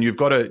source, and you've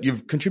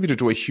contributed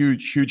to a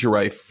huge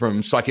array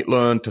from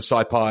scikit-learn to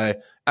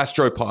SciPy,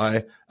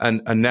 AstroPy,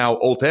 and now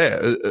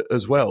Altair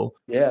as well.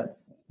 Yeah.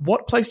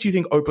 What place do you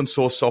think open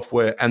source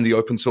software and the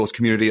open source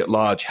community at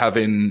large have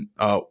in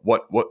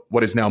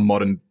what is now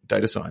modern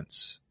data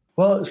science?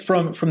 Well,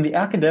 from the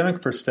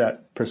academic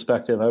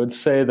perspective, I would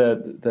say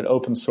that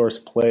open source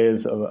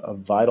plays a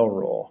vital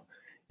role.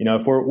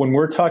 When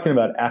we're talking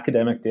about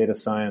academic data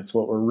science,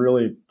 what we're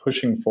really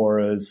pushing for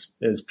is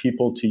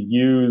people to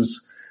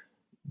use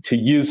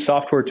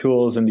software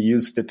tools and to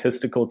use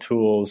statistical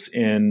tools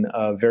in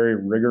a very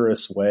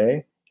rigorous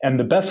way. And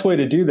the best way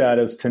to do that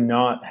is to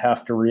not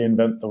have to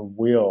reinvent the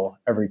wheel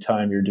every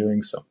time you're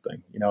doing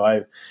something.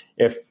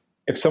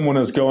 If someone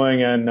is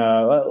going and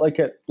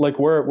like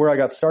where I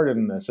got started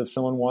in this, if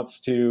someone wants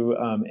to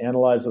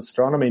analyze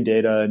astronomy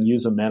data and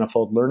use a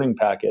manifold learning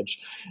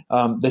package,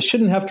 they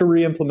shouldn't have to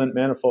re-implement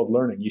manifold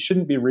learning. You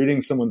shouldn't be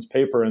reading someone's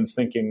paper and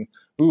thinking,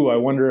 "Ooh, I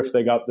wonder if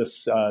they got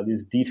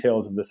these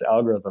details of this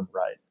algorithm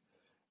right."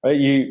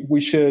 Right?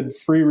 We should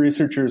free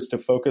researchers to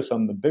focus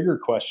on the bigger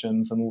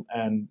questions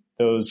and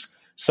those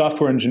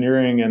software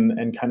engineering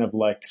and kind of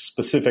like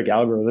specific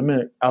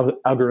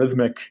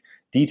algorithmic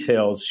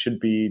details should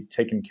be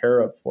taken care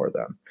of for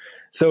them.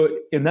 So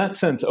in that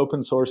sense,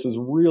 open source is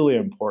really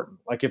important.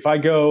 Like if I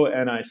go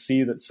and I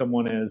see that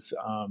someone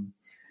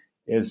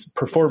is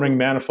performing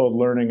manifold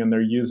learning and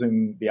they're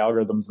using the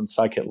algorithms in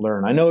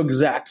scikit-learn, I know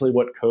exactly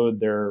what code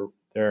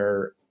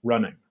they're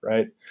running,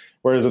 right?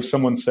 Whereas if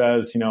someone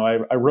says,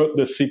 I wrote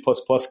this C++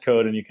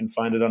 code and you can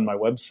find it on my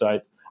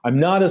website, I'm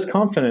not as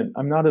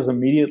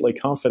immediately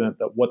confident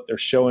that what they're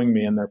showing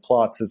me in their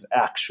plots is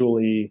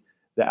actually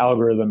the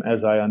algorithm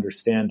as I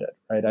understand it,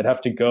 right? I'd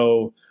have to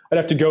go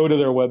to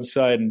their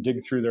website and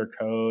dig through their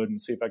code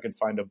and see if I could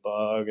find a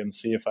bug and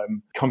see if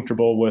I'm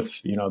comfortable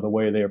with, the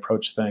way they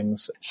approach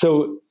things.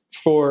 So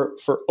for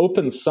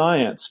open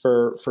science,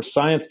 for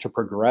science to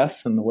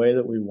progress in the way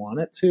that we want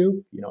it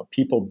to,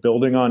 people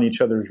building on each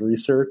other's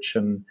research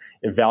and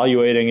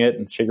evaluating it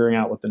and figuring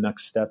out what the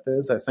next step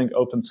is, I think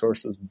open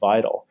source is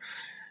vital.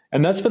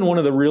 And that's been one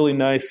of the really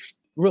nice,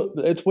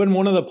 it's been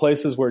one of the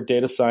places where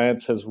data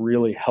science has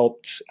really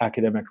helped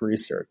academic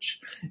research,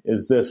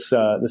 is this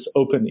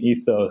open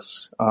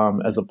ethos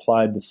as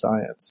applied to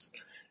science.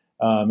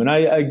 And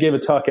I gave a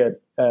talk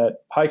at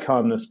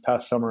PyCon this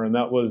past summer, and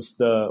that was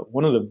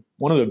one of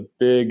the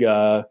big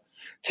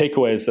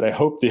takeaways that I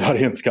hope the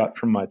audience got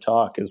from my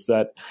talk is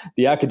that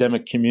the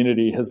academic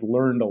community has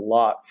learned a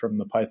lot from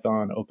the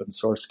Python open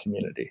source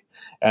community,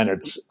 and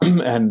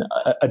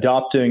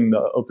adopting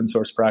the open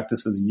source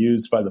practices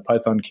used by the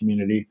Python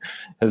community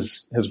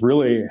has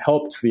really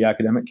helped the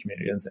academic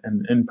community,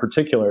 and in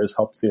particular has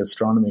helped the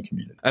astronomy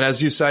community. And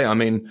as you say, I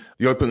mean,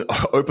 the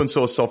open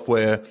source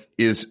software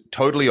is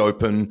totally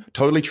open,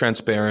 totally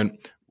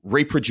transparent,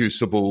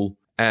 reproducible,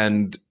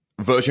 and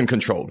version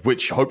controlled,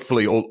 which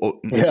hopefully all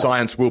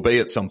science will be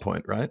at some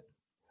point, right?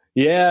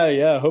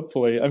 Yeah,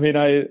 hopefully. I mean,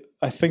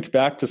 I think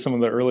back to some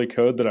of the early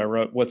code that I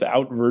wrote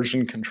without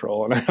version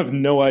control, and I have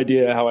no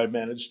idea how I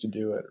managed to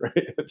do it,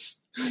 right? It's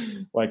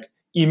like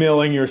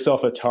emailing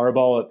yourself a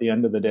tarball at the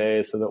end of the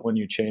day so that when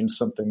you change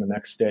something the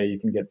next day, you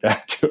can get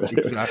back to it.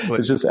 Exactly.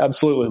 It's just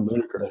absolutely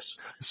ludicrous.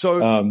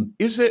 So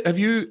is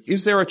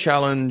there a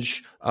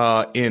challenge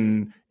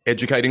in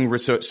educating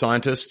research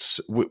scientists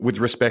with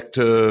respect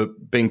to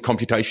being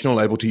computational,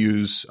 able to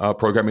use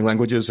programming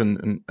languages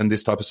and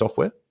this type of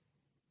software?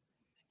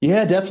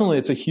 Yeah, definitely.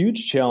 It's a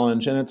huge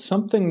challenge. And it's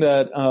something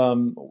that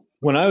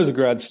when I was a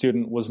grad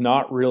student was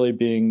not really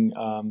being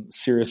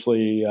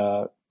seriously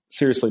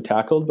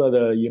tackled by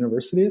the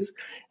universities.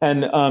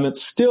 And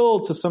it's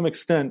still to some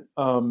extent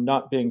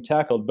not being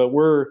tackled, but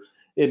we're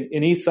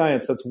in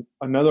eScience, that's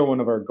another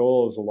one of our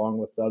goals, along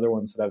with the other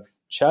ones that I've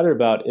chatted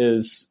about,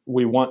 is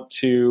we want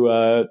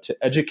to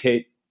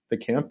educate the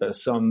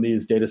campus on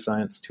these data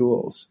science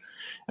tools.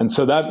 And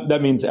so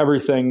that means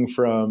everything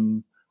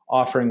from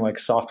offering like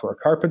software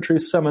carpentry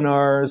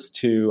seminars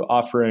to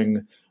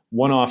offering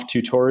one-off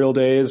tutorial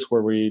days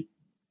where we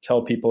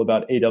tell people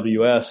about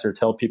AWS or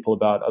tell people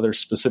about other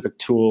specific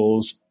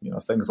tools,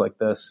 things like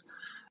this.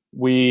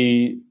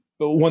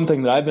 One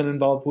thing that I've been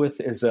involved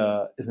with is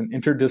an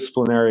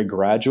interdisciplinary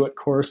graduate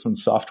course in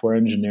software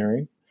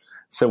engineering.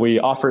 So we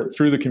offer it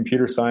through the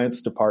computer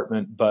science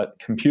department, but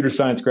computer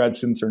science grad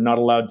students are not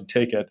allowed to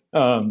take it.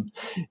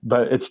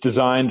 But it's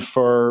designed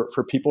for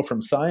people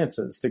from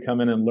sciences to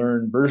come in and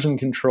learn version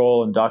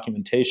control and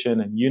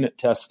documentation and unit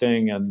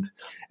testing and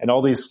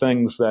all these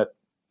things that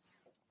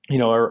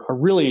are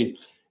really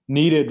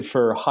needed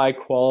for high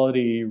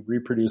quality,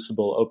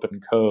 reproducible open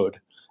code.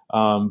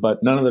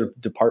 But none of the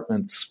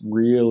departments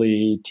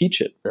really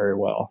teach it very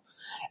well.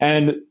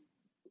 And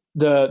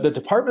the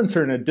departments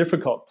are in a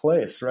difficult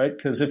place, right?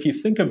 Because if you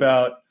think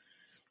about,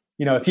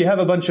 if you have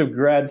a bunch of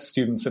grad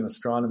students in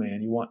astronomy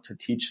and you want to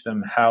teach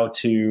them how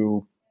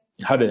to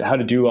how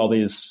to do all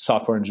these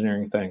software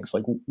engineering things.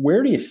 Like,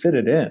 where do you fit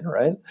it in,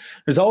 right?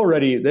 There's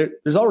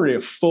already a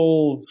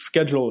full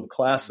schedule of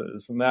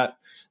classes, and that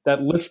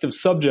list of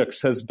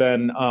subjects has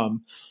been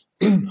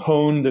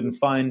honed and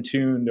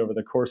fine-tuned over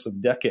the course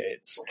of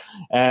decades.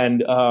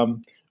 And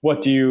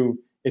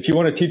if you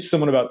want to teach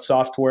someone about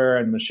software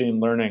and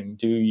machine learning,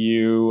 do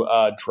you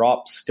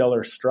drop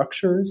stellar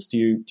structures?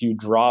 Do you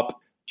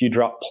drop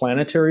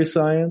planetary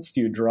science?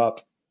 Do you drop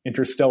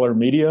interstellar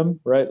medium?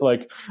 Right?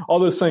 Like, all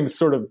those things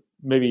sort of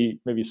maybe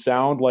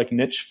sound like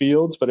niche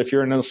fields, but if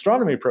you're in an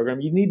astronomy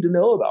program, you need to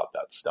know about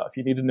that stuff.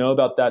 You need to know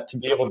about that to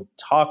be able to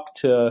talk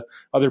to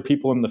other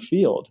people in the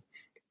field.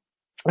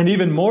 And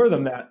even more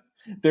than that,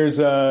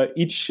 there's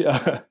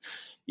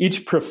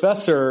each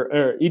professor,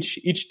 or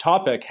each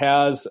topic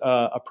has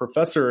a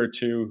professor or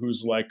two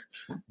who's like,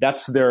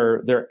 that's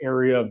their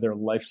area of their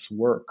life's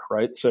work,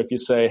 right? So if you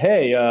say,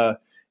 hey,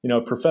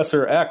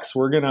 Professor X,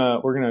 we're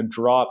gonna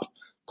drop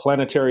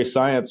planetary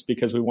science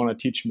because we want to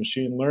teach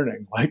machine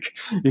learning, like,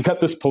 you got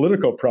this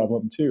political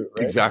problem too,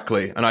 right?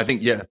 Exactly. And I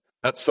think,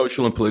 that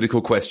social and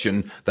political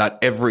question, that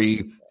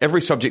every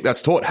subject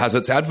that's taught has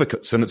its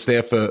advocates, and it's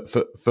there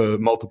for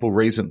multiple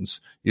reasons,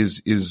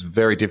 is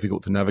very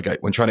difficult to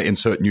navigate when trying to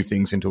insert new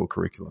things into a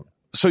curriculum.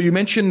 So you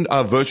mentioned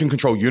version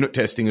control, unit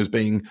testing as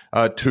being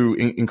two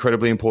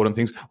incredibly important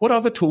things. What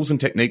other tools and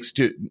techniques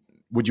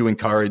would you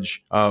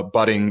encourage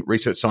budding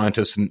research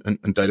scientists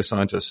and data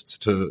scientists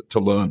to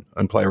learn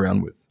and play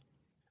around with?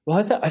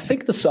 Well, I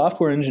think the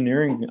software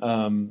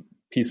engineering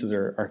pieces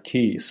are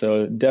key.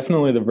 So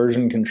definitely the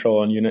version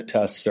control and unit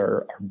tests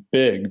are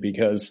big,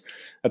 because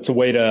that's a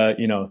way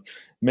to,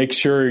 make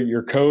sure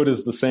your code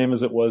is the same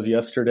as it was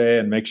yesterday,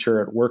 and make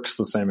sure it works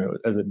the same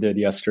as it did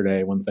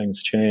yesterday when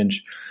things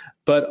change.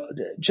 But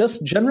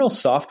just general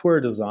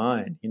software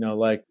design,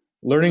 like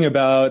learning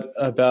about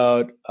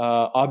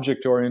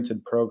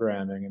object-oriented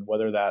programming, and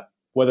whether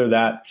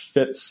that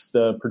fits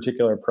the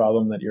particular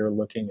problem that you're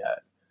looking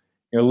at.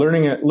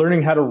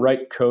 Learning how to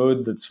write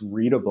code that's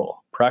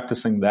readable,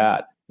 practicing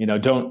that.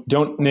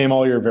 Don't name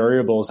all your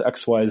variables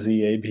X, Y,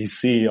 Z, A, B,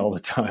 C all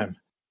the time.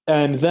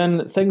 And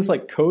then things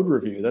like code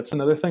review. That's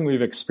another thing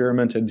we've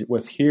experimented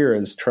with here,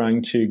 is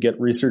trying to get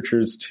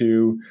researchers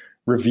to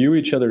review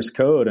each other's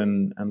code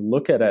and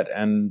look at it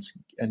and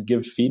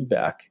give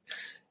feedback.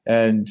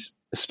 And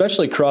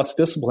especially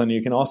cross-discipline,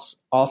 you can also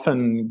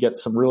often get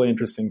some really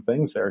interesting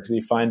things there, because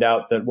you find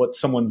out that what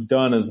someone's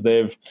done is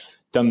they've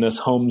done this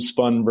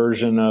homespun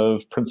version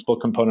of principal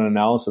component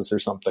analysis or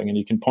something, and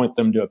you can point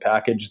them to a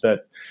package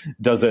that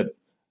does it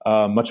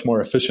much more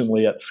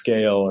efficiently at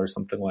scale or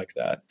something like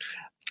that.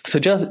 So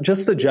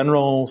just the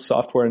general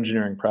software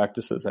engineering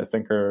practices, I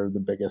think, are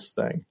the biggest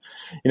thing.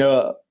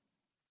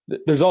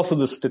 There's also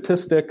the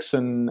statistics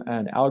and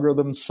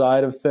algorithms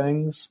side of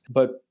things,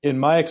 but in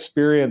my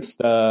experience,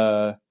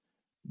 people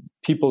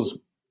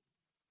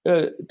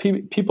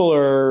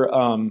are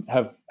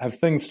have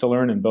things to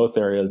learn in both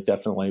areas,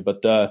 definitely.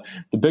 But the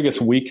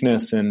biggest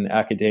weakness in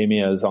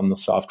academia is on the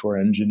software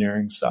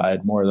engineering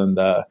side, more than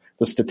the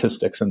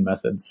statistics and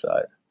methods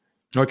side.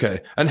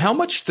 Okay. And how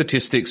much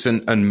statistics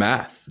and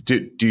math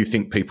do you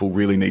think people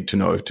really need to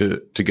know to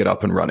get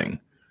up and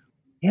running?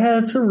 Yeah,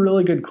 it's a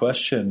really good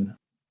question.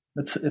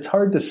 It's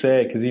hard to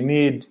say, because you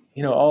need,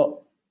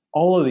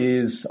 all of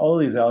these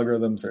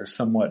algorithms are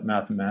somewhat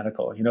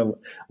mathematical.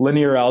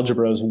 Linear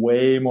algebra is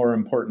way more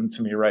important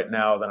to me right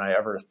now than I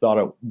ever thought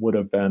it would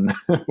have been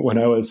when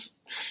I was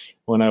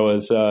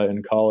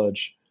in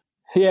college.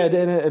 Yeah,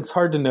 and it's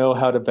hard to know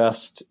how to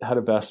best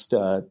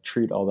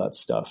treat all that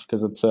stuff,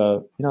 because it's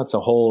a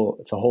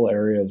whole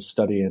area of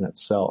study in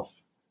itself.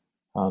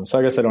 So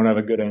I guess I don't have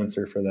a good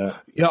answer for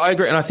that. Yeah, I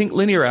agree, and I think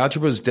linear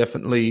algebra is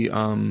definitely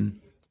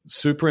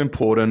super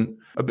important.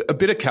 A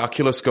bit of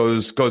calculus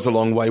goes a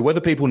long way. Whether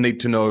people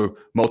need to know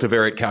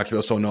multivariate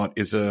calculus or not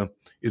is a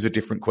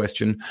different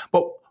question.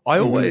 But I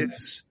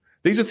always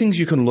these are things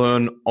you can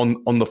learn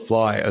on the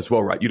fly as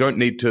well, right? You don't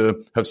need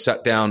to have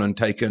sat down and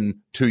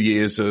taken 2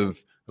 years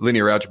of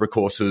linear algebra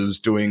courses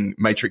doing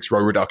matrix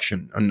row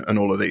reduction and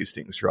all of these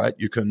things, right?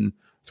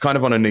 It's kind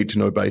of on a need to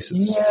know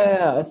basis.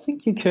 Yeah, I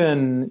think you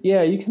can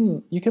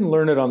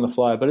learn it on the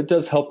fly, but it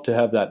does help to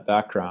have that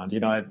background.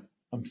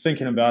 I'm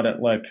thinking about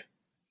it, like,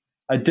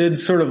 I did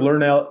sort of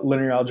learn out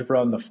linear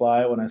algebra on the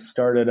fly when I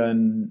started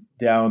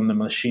down the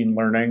machine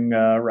learning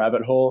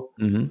rabbit hole.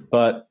 Mm-hmm.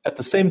 But at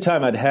the same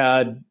time, I'd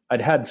had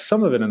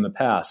some of it in the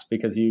past,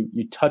 because you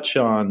touch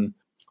on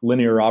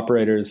linear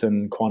operators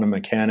and quantum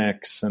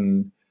mechanics,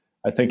 and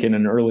I think in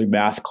an early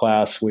math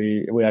class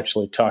we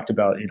actually talked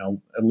about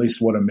at least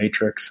what a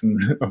matrix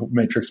and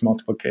matrix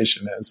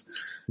multiplication is.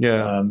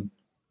 Yeah.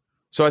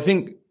 So I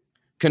think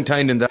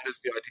contained in that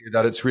is the idea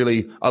that it's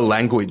really a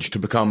language to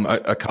become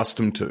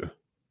accustomed to.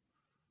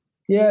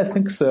 Yeah, I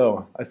think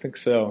so.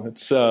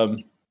 It's so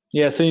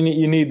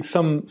you need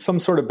some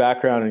sort of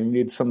background, and you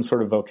need some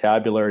sort of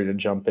vocabulary to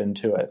jump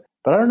into it.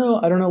 But I don't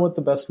know what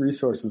the best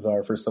resources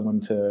are for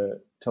someone to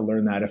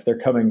learn that, if they're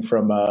coming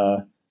from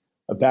a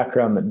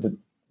background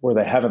where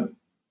they haven't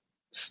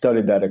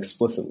studied that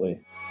explicitly.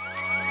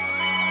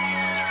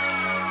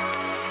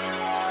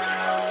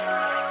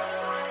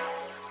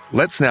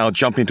 Let's now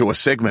jump into a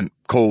segment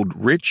called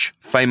Rich,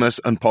 Famous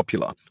and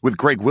Popular with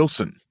Greg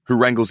Wilson, who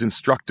wrangles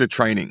instructor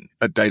training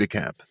at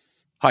DataCamp.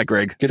 Hi,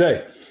 Greg.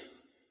 G'day.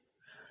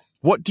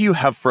 What do you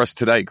have for us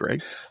today,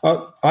 Greg?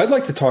 I'd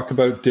like to talk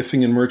about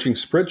diffing and merging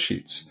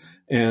spreadsheets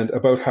and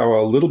about how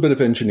a little bit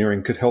of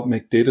engineering could help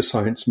make data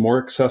science more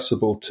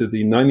accessible to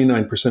the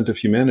 99% of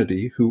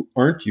humanity who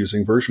aren't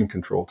using version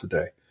control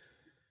today.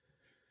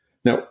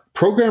 Now,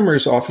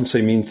 programmers often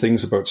say mean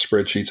things about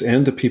spreadsheets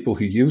and the people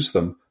who use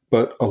them,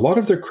 but a lot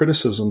of their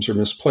criticisms are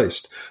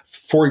misplaced.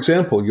 For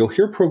example, you'll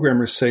hear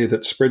programmers say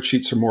that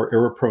spreadsheets are more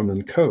error-prone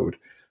than code,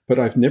 but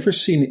I've never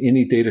seen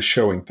any data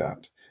showing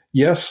that.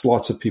 Yes,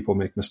 lots of people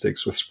make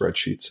mistakes with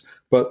spreadsheets,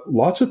 but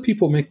lots of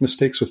people make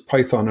mistakes with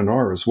Python and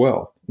R as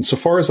well. And so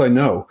far as I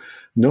know,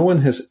 no one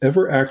has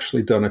ever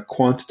actually done a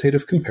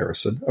quantitative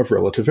comparison of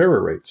relative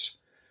error rates.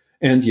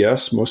 And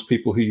yes, most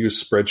people who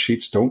use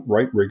spreadsheets don't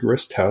write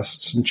rigorous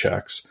tests and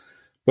checks,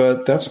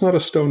 but that's not a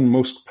stone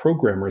most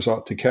programmers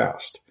ought to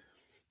cast.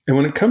 And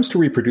when it comes to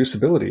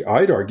reproducibility,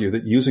 I'd argue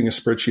that using a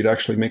spreadsheet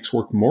actually makes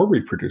work more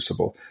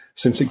reproducible,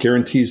 since it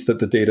guarantees that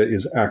the data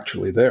is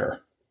actually there.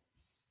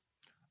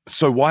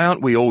 So why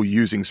aren't we all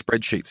using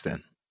spreadsheets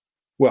then?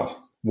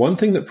 Well, one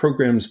thing that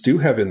programs do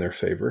have in their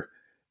favor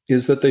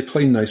is that they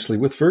play nicely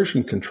with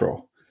version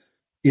control.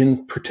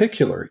 In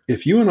particular,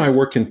 if you and I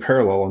work in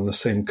parallel on the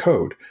same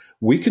code,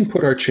 we can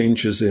put our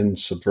changes in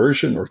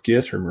Subversion or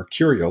Git or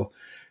Mercurial,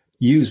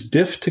 use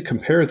diff to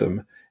compare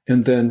them,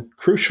 and then,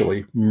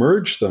 crucially,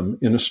 merge them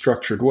in a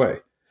structured way.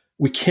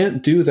 We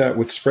can't do that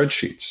with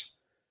spreadsheets.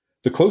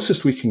 The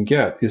closest we can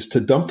get is to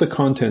dump the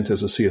content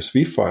as a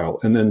CSV file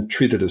and then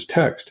treat it as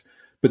text,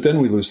 but then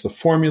we lose the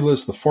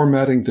formulas, the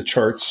formatting, the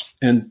charts,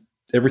 and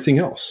everything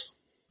else.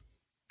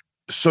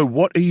 So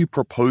what are you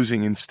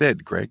proposing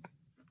instead, Greg?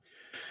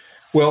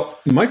 Well,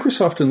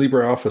 Microsoft and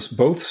LibreOffice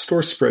both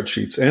store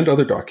spreadsheets and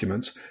other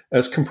documents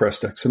as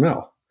compressed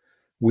XML.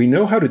 We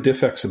know how to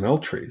diff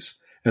XML trees,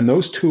 and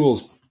those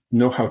tools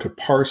know how to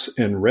parse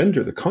and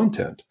render the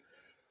content.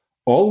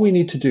 All we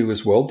need to do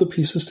is weld the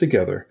pieces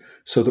together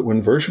so that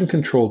when version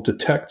control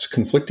detects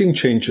conflicting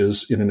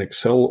changes in an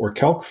Excel or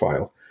Calc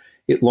file,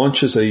 it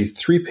launches a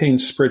 3-pane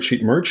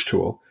spreadsheet merge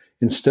tool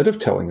instead of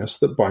telling us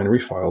that binary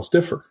files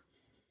differ.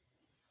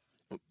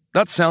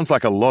 That sounds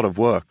like a lot of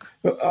work.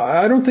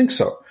 I don't think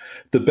so.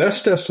 The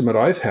best estimate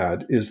I've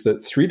had is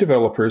that 3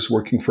 developers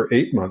working for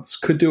 8 months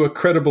could do a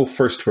credible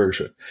first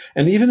version.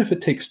 And even if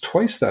it takes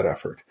twice that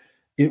effort,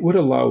 it would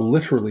allow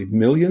literally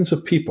millions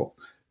of people,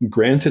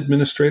 grant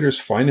administrators,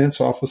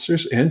 finance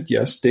officers, and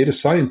yes, data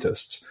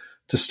scientists,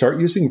 to start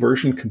using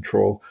version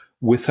control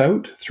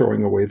without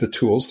throwing away the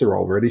tools they're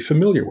already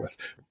familiar with.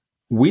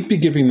 We'd be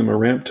giving them a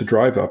ramp to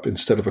drive up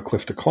instead of a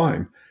cliff to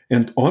climb.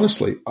 And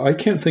honestly, I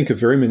can't think of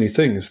very many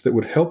things that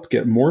would help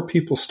get more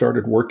people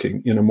started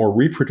working in a more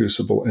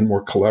reproducible and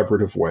more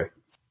collaborative way.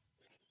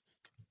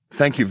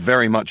 Thank you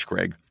very much,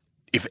 Greg.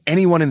 If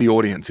anyone in the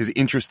audience is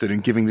interested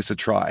in giving this a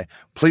try,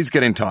 please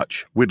get in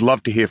touch. We'd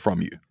love to hear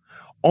from you.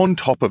 On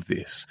top of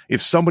this,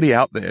 if somebody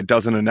out there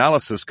does an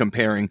analysis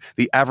comparing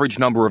the average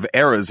number of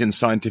errors in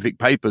scientific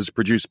papers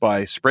produced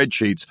by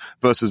spreadsheets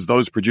versus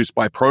those produced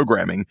by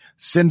programming,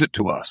 send it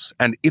to us.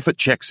 And if it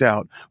checks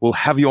out, we'll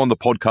have you on the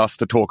podcast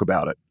to talk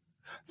about it.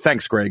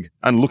 Thanks, Greg,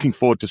 and looking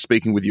forward to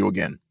speaking with you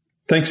again.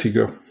 Thanks,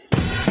 Hugo.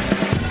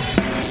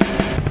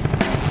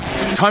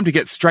 Time to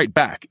get straight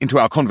back into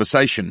our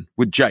conversation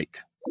with Jake.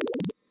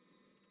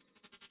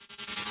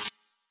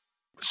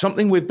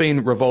 Something we've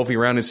been revolving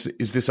around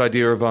is this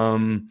idea of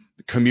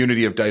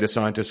community of data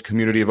scientists,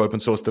 community of open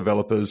source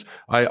developers.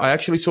 I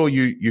actually saw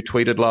you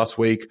tweeted last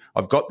week.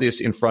 I've got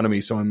this in front of me,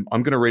 so I'm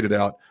going to read it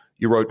out.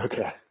 You wrote,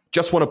 Okay.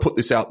 Just want to put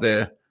this out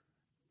there.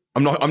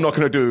 I'm not going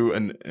to do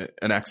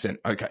an accent.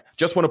 Okay.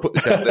 Just want to put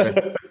this out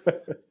there.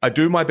 I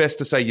do my best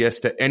to say yes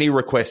to any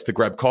request to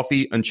grab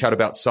coffee and chat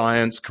about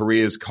science,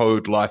 careers,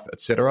 code, life,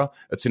 etc.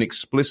 It's an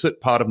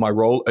explicit part of my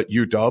role at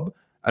UW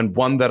and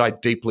one that I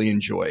deeply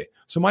enjoy.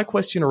 So my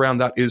question around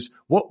that is,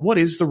 what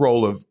is the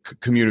role of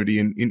community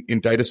in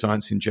data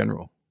science in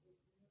general?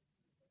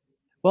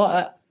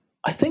 Well,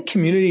 I think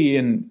community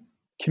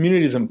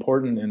is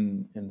important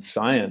in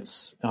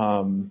science,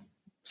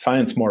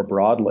 science more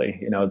broadly.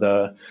 You know,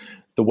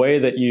 the way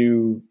that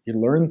you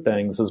learn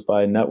things is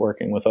by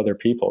networking with other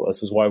people.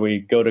 This is why we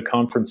go to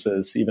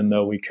conferences, even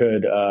though we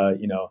could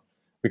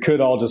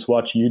all just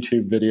watch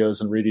YouTube videos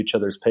and read each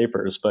other's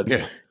papers, but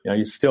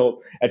you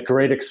still, at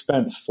great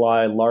expense,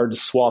 fly large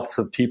swaths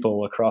of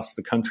people across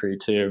the country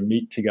to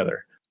meet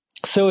together.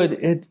 So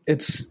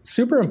it's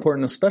super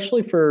important,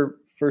 especially for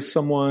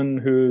someone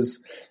who's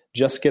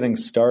just getting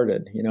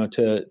started.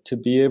 To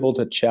be able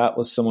to chat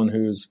with someone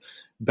who's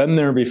been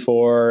there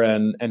before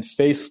and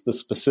face the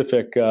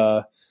specific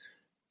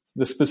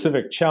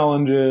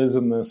challenges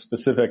and the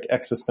specific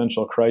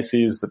existential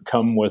crises that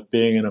come with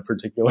being in a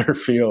particular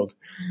field.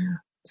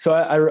 So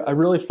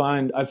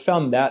I've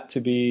found that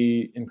to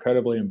be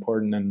incredibly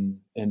important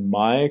in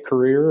my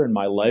career and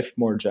my life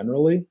more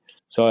generally.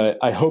 So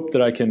I hope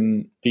that I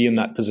can be in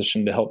that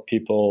position to help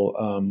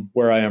people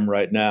where I am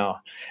right now.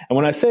 And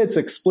when I say it's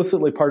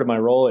explicitly part of my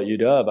role at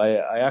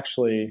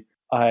UW,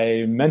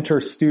 I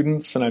mentor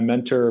students and I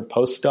mentor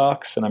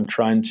postdocs, and I'm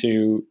trying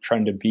to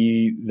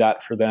be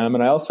that for them.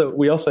 And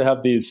we also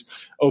have these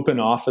open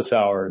office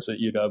hours at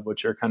UW,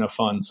 which are kind of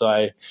fun. So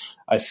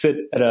I sit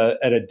at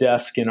a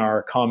desk in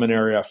our common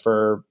area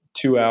for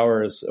 2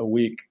 hours a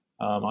week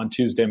on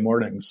Tuesday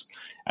mornings.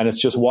 And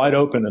it's just wide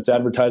open. It's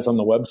advertised on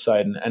the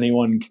website, and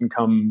anyone can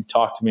come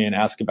talk to me and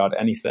ask about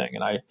anything.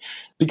 And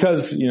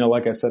because,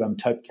 like I said, I'm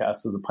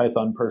typecast as a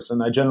Python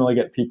person, I generally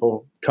get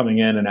people coming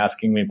in and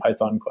asking me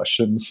Python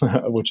questions,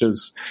 which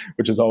is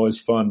always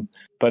fun.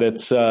 But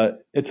it's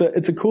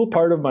a cool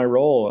part of my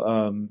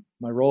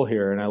role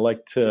here. And I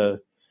like to,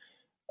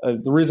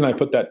 the reason I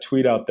put that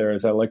tweet out there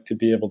is I like to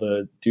be able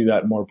to do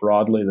that more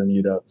broadly than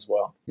UW as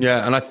well.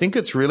 Yeah, and I think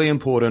it's really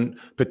important,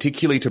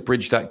 particularly to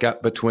bridge that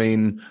gap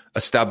between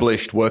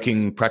established,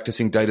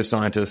 practicing data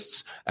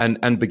scientists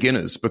and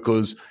beginners,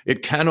 because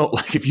it cannot,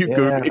 like, if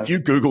you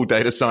Google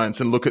data science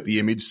and look at the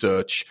image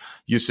search,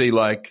 you see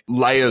like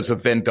layers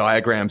of Venn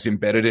diagrams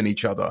embedded in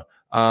each other.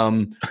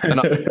 And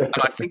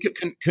I think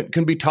it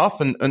can be tough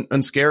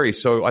and scary.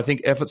 So I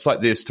think efforts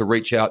like this to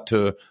reach out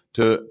to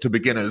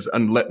beginners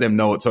and let them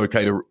know it's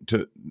okay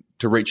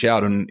to reach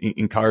out and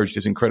encourage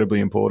is incredibly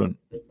important.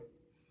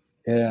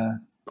 Yeah.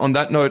 On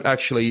that note,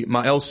 actually,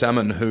 Maëlle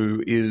Salmon,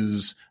 who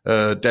is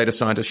a data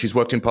scientist, she's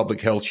worked in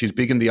public health. She's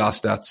big in the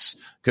RStats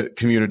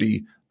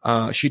community.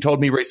 She told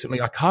me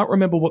recently, I can't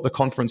remember what the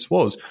conference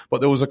was,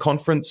 but there was a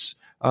conference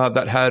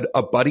that had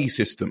a buddy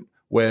system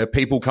where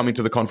people coming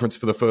to the conference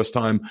for the first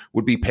time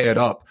would be paired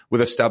up with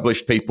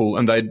established people,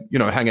 and they'd,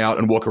 hang out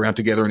and walk around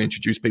together and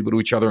introduce people to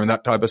each other and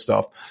that type of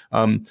stuff.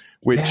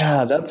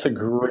 Yeah, that's a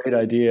great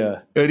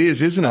idea. It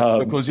is, isn't it?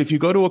 Because if you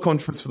go to a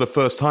conference for the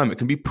first time, it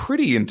can be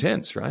pretty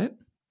intense, right?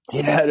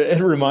 Yeah,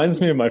 it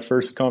reminds me of my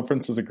first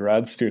conference as a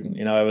grad student.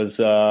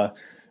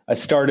 I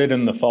started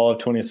in the fall of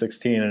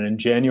 2016, and in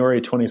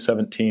January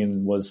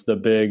 2017 was the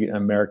big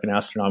American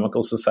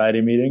Astronomical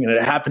Society meeting, and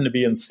it happened to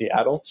be in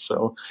Seattle,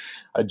 so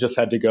I just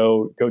had to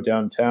go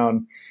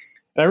downtown.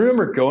 And I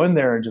remember going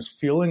there and just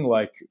feeling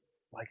like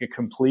a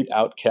complete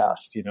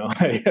outcast.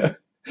 I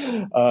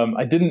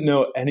didn't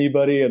know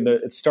anybody, and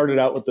it started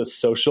out with this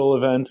social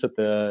event at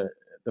the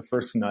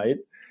first night,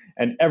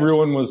 and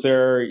everyone was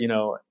there,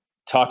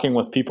 talking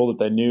with people that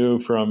they knew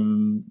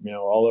from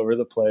all over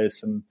the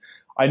place. And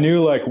I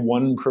knew like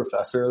one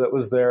professor that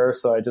was there,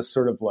 so I just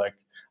sort of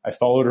I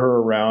followed her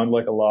around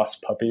like a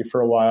lost puppy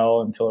for a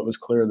while until it was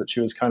clear that she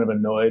was kind of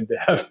annoyed to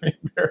have me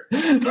there.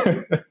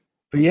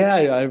 But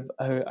yeah,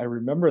 I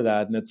remember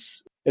that, and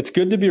it's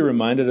good to be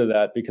reminded of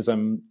that, because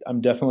I'm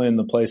definitely in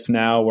the place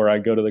now where I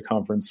go to the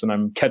conference and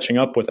I'm catching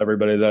up with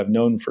everybody that I've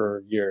known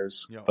for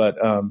years. Yeah.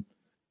 But I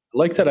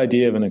like that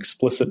idea of an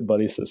explicit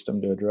buddy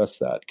system to address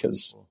that,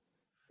 because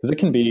it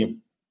can be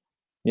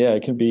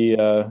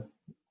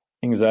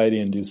anxiety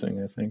inducing,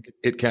 I think.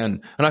 It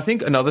can. And I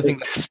think another thing,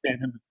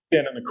 stand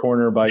in the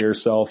corner by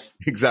yourself.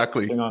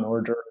 Exactly. On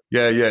hors d'oeuvre.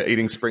 Yeah,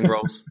 eating spring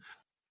rolls.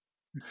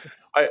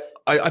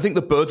 I think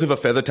the birds of a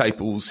feather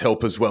tables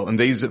help as well. And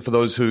these, for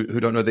those who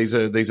don't know, these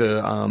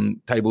are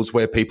tables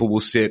where people will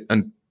sit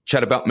and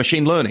chat about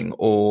machine learning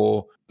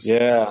or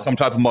some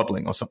type of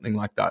modeling or something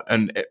like that.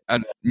 And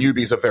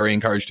newbies are very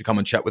encouraged to come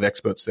and chat with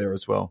experts there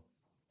as well.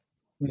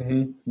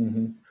 Mm-hmm.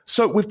 Mm-hmm.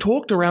 So we've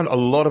talked around a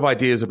lot of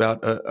ideas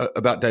about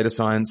data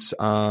science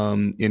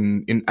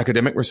in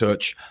academic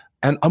research,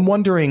 and I'm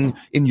wondering,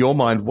 in your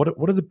mind, what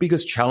are the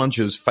biggest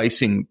challenges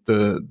facing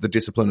the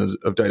discipline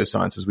of data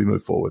science as we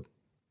move forward?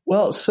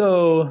 Well,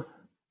 so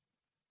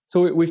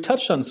we've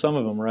touched on some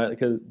of them, right?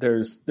 Because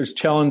there's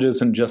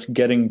challenges in just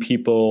getting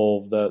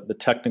people the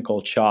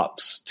technical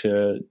chops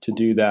to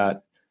do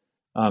that,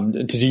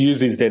 to use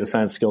these data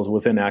science skills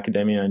within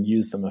academia and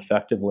use them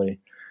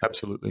effectively.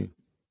 Absolutely.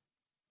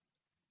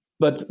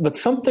 But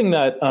something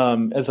that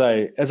as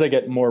I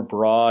get more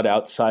broad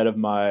outside of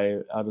my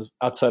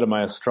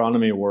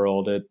astronomy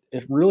world,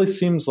 it really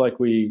seems like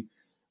we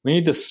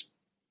need to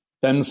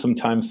spend some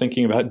time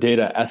thinking about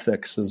data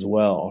ethics as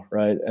well,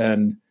 right?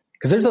 And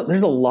because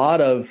there's a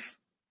lot of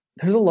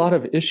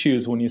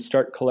issues when you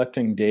start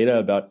collecting data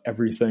about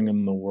everything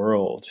in the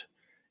world.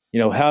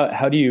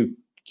 How do you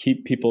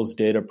keep people's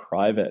data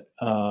private?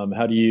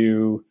 How do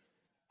you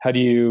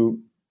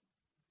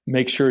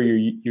make sure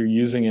you're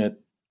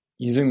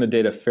using the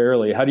data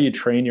fairly? How do you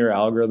train your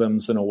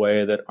algorithms in a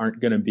way that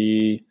aren't going to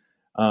be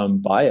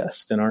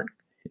biased and aren't,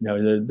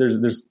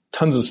 there's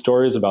tons of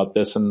stories about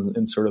this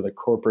in sort of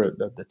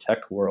the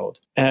tech world.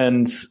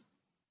 And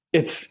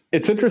it's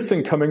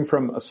interesting coming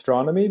from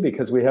astronomy,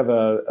 because we have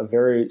a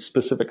very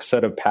specific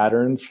set of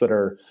patterns that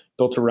are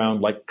built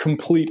around like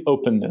complete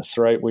openness,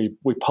 right? We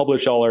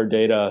publish all our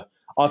data,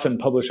 often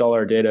publish all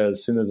our data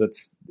as soon as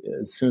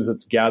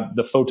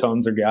the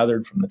photons are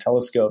gathered from the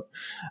telescope.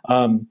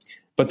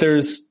 But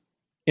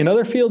in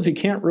other fields, you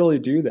can't really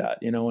do that.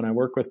 When I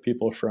work with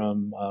people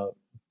from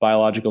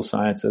biological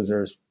sciences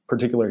or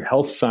particularly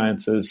health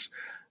sciences,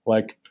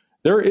 like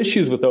there are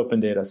issues with open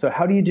data. So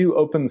how do you do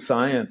open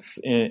science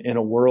in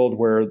a world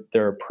where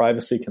there are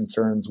privacy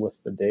concerns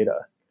with the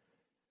data?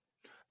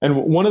 And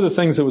one of the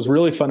things that was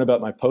really fun about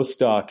my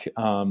postdoc,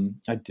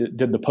 I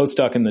did the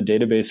postdoc in the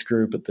database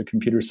group at the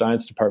computer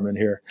science department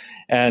here.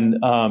 And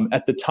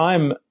at the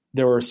time,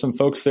 there were some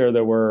folks there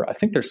that were, I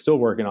think they're still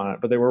working on it,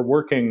 but they were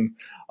working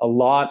a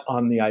lot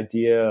on the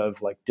idea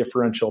of like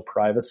differential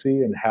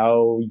privacy and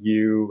how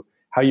you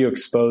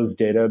expose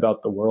data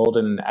about the world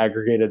in an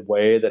aggregated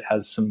way that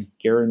has some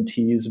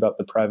guarantees about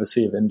the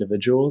privacy of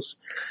individuals.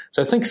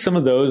 So I think some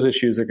of those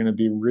issues are going to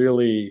be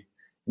really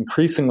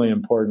increasingly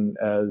important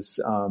as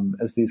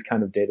these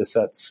kind of data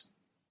sets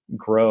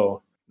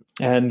grow.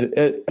 And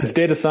as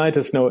data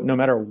scientists, no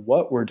matter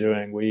what we're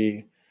doing,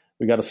 we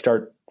got to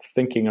start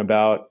thinking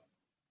about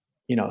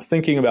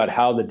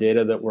how the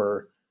data that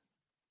we're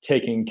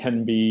taking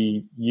can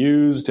be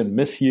used and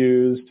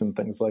misused and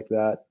things like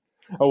that.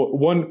 Oh,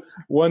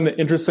 one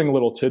interesting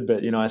little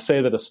tidbit, I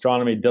say that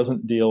astronomy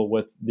doesn't deal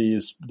with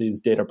these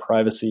data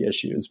privacy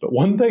issues, but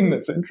one thing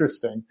that's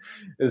interesting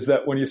is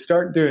that when you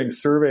start doing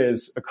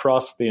surveys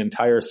across the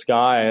entire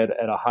sky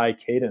at a high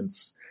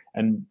cadence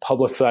and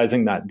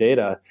publicizing that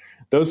data,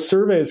 those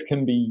surveys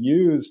can be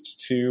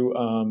used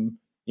to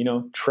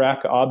track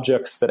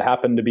objects that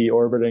happen to be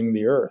orbiting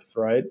the Earth,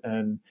 right?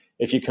 And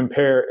if you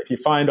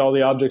find all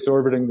the objects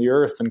orbiting the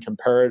Earth and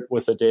compare it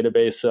with a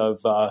database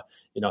of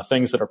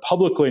things that are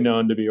publicly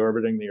known to be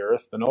orbiting the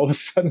Earth, then all of a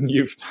sudden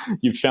you've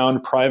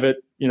found private,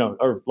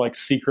 or like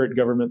secret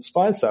government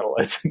spy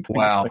satellites and things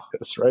like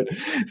this, right?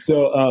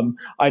 So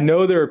I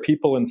know there are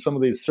people in some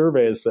of these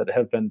surveys that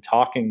have been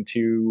talking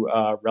to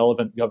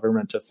relevant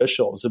government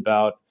officials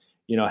about,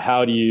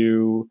 how do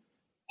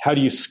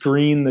you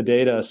screen the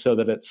data so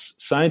that it's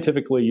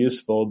scientifically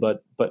useful,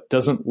 but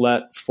doesn't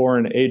let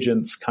foreign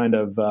agents kind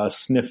of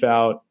sniff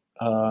out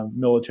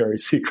military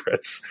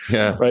secrets.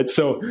 Yeah. Right.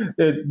 So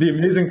the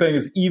amazing thing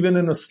is, even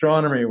in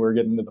astronomy, we're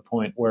getting to the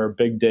point where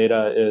big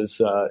data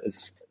is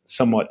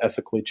somewhat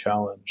ethically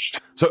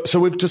challenged. So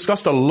we've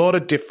discussed a lot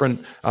of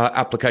different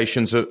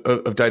applications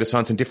of data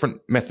science and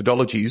different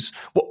methodologies.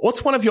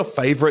 What's one of your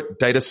favorite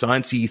data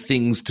sciencey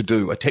things to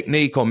do? A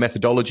technique or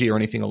methodology or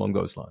anything along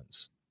those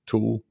lines?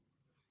 Tool?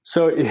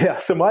 So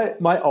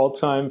my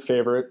all-time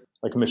favorite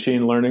like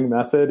machine learning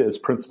method is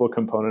principal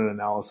component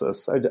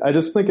analysis. I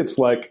just think it's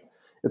like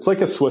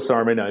a Swiss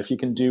Army knife. You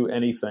can do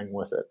anything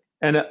with it.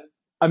 And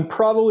I'm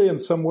probably in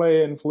some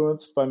way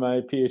influenced by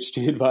my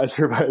PhD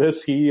advisor by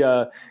this. He,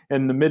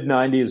 in the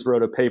mid-90s,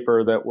 wrote a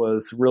paper that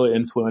was really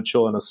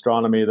influential in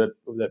astronomy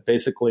that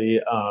basically,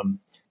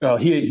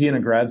 he and a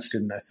grad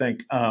student, I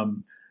think,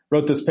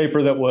 wrote this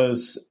paper that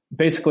was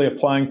basically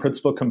applying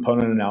principal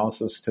component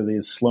analysis to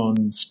these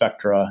Sloan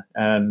spectra.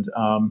 And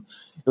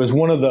it was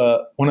one of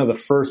the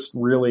first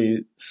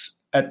really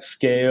at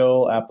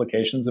scale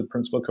applications of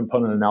principal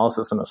component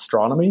analysis in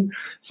astronomy.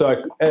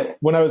 So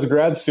when I was a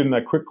grad student,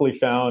 I quickly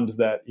found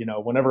that,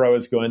 whenever I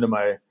was going to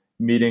my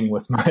meeting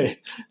with my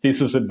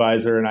thesis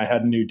advisor and I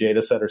had a new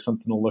data set or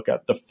something to look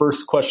at, the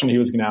first question he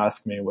was going to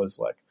ask me was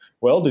like,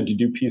 well, did you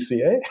do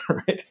PCA?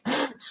 Right.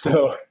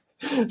 So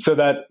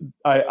that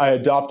I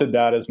adopted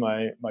that as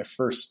my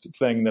first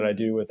thing that I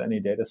do with any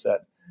data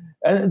set.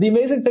 And the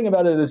amazing thing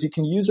about it is you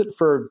can use it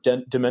for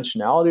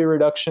dimensionality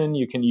reduction.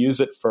 You can use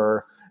it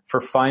for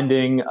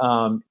finding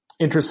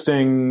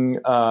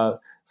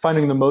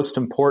finding the most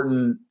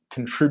important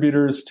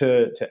contributors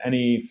to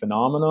any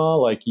phenomena.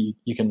 Like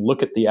you can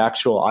look at the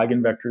actual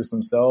eigenvectors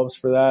themselves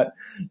for that.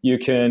 You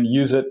can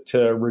use it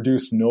to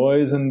reduce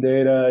noise in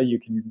data. You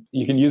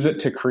can use it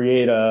to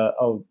create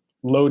a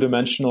low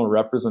dimensional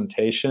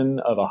representation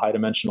of a high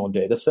dimensional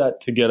data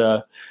set to get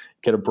a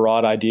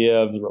broad idea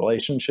of the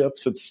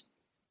relationships.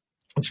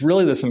 It's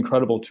really this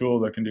incredible tool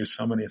that can do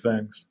so many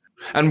things.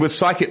 And with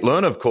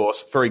scikit-learn, of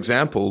course, for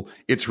example,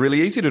 it's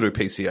really easy to do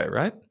PCA,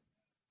 right?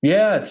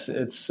 Yeah,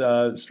 it's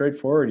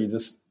straightforward. You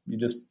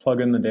just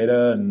plug in the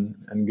data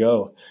and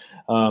go.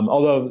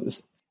 Although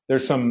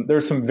there's some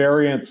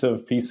variants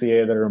of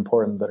PCA that are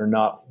important that are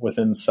not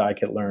within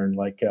scikit-learn,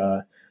 like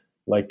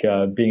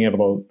being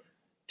able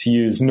to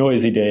use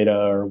noisy data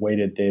or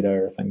weighted data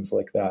or things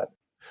like that.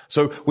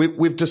 So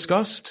we've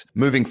discussed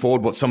moving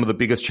forward what some of the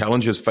biggest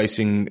challenges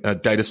facing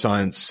data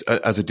science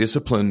as a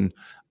discipline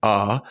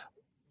are.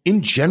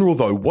 In general,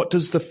 though, what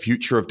does the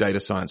future of data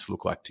science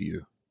look like to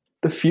you?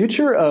 The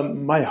future,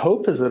 my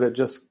hope is that it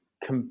just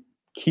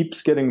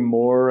keeps getting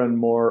more and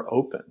more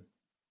open.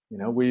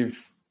 We've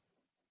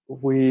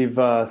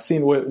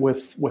seen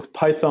with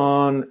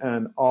Python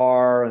and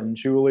R and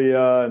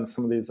Julia and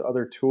some of these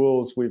other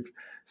tools, we've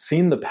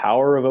seen the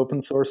power of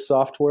open source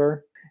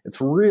software.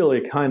 It's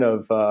really kind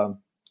of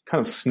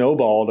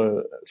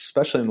snowballed,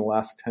 especially in the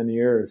last 10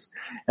 years.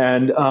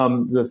 And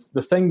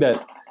the thing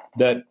that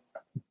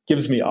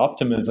gives me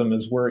optimism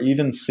is we're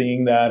even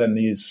seeing that in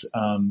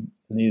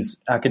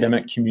these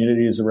academic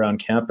communities around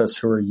campus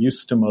who are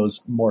used to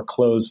more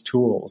closed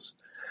tools.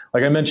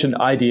 Like I mentioned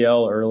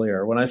IDL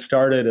earlier. When I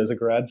started as a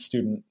grad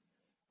student,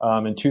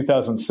 In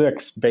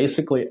 2006,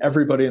 basically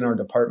everybody in our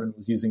department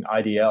was using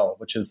IDL,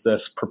 which is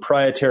this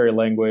proprietary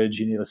language.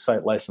 You need a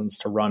site license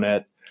to run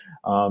it,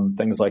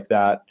 things like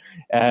that.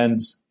 And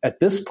at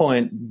this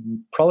point,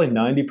 probably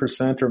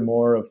 90% or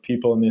more of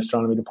people in the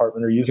astronomy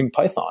department are using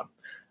Python.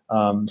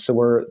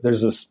 So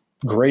there's this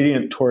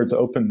gradient towards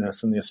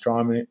openness in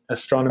the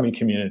astronomy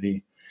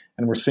community,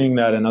 and we're seeing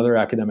that in other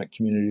academic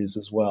communities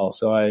as well.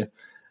 So I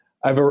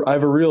have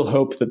a real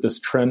hope that this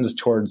trend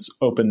towards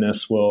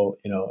openness will,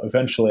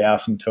 eventually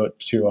asymptote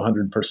to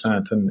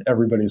 100%, and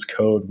everybody's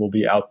code will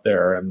be out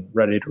there and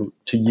ready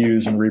to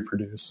use and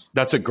reproduce.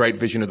 That's a great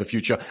vision of the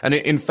future. And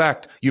in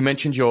fact, you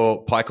mentioned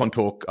your PyCon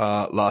talk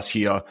last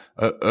year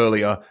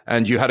earlier,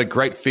 and you had a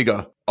great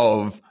figure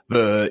of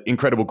the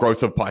incredible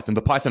growth of Python,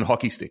 the Python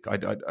hockey stick.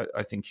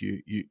 I think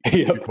you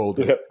called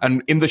it. Yep.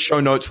 And in the show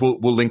notes, we'll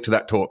link to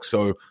that talk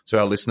so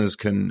our listeners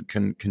can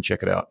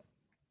check it out.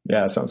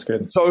 Yeah, sounds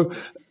good. So,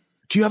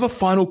 do you have a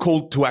final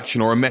call to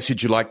action or a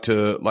message you'd like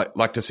to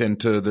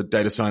send to the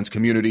data science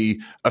community,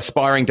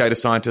 aspiring data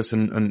scientists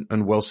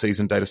and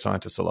well-seasoned data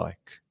scientists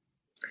alike?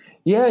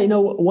 Yeah,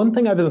 one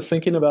thing I've been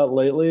thinking about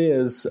lately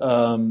is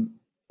I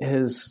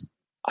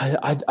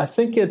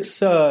think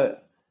it's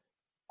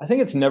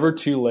never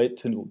too late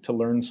to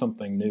learn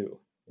something new.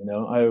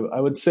 I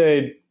would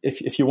say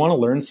if you want to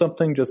learn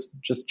something, just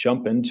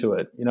jump into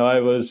it.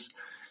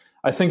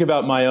 I think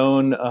about my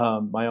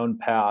own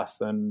path,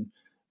 and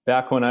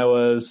back when I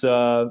was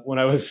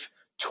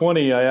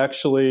 20, I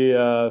actually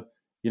I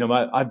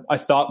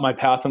thought my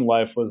path in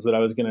life was that I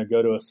was going to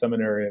go to a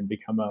seminary and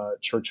become a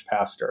church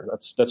pastor.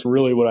 That's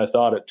really what I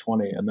thought at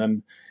 20. And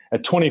then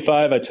at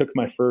 25, I took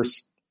my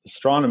first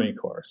astronomy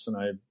course, and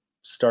I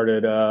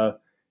started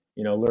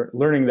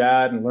learning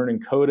that and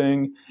learning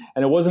coding.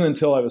 And it wasn't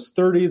until I was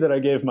 30 that I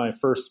gave my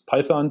first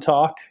Python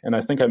talk, and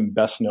I think I'm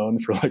best known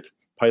for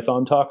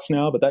Python talks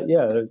now. But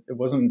it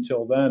wasn't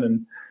until then.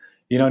 And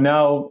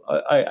now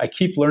I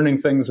keep learning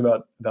things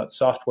about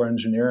software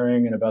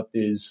engineering and about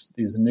these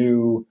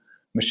new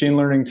machine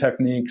learning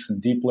techniques and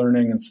deep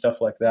learning and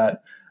stuff like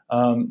that.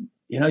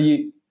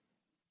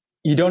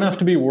 You don't have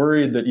to be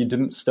worried that you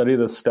didn't study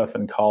this stuff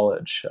in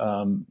college.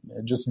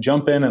 Just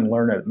jump in and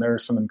learn it. And there are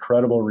some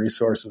incredible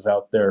resources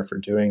out there for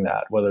doing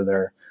that, whether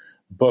they're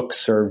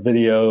books or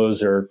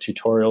videos or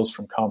tutorials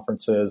from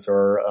conferences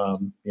or,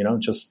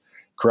 just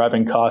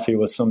grabbing coffee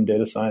with some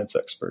data science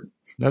expert.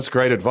 That's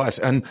great advice.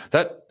 And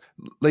that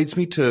leads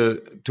me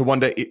to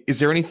wonder, is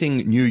there anything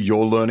new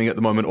you're learning at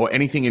the moment or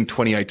anything in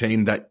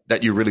 2018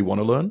 that you really want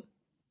to learn?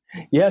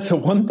 Yeah. So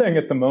one thing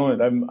at the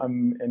moment,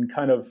 I'm in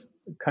kind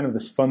of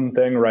this fun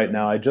thing right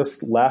now. I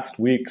just last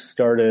week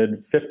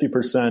started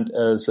 50%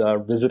 as a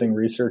visiting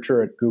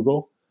researcher at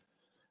Google.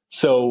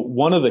 So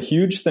one of the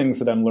huge things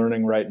that I'm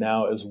learning right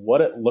now is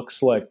what it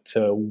looks like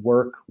to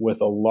work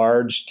with a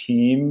large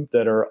team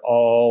that are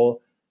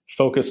all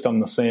focused on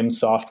the same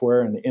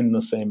software and in the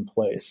same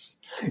place.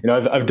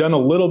 I've done a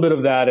little bit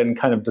of that in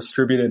kind of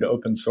distributed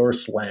open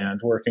source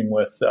land, working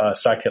with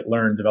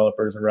scikit-learn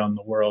developers around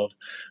the world.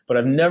 But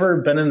I've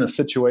never been in a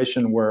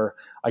situation where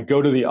I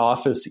go to the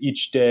office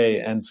each day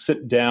and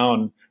sit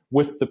down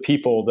with the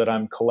people that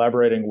I'm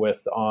collaborating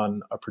with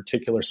on a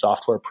particular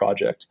software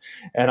project.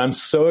 And I'm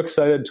so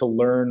excited to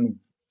learn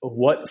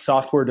what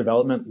software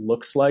development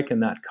looks like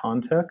in that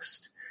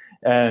context,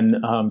 and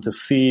to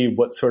see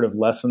what sort of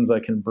lessons I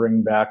can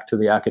bring back to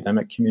the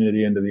academic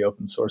community and to the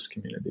open source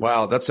community.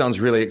 Wow, that sounds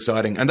really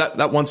exciting. And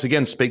that once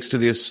again speaks to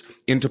this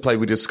interplay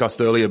we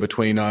discussed earlier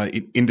between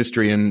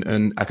industry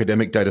and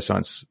academic data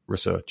science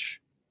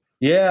research.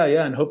 Yeah.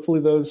 And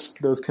hopefully those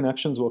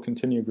connections will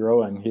continue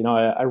growing.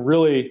 I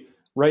really,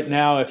 right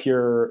now, if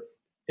you're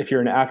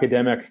an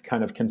academic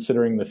kind of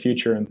considering the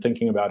future and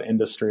thinking about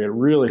industry, it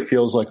really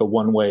feels like a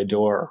one-way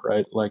door,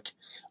 right? Like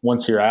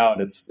once you're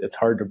out, it's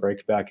hard to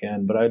break back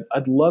in. But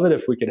I'd love it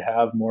if we could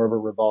have more of a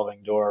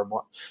revolving door,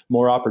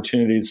 more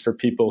opportunities for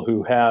people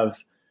who have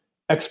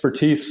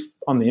expertise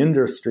on the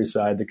industry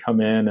side to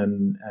come in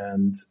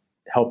and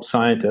help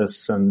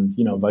scientists and,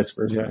 vice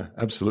versa. Yeah,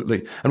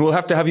 absolutely. And we'll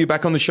have to have you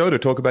back on the show to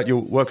talk about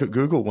your work at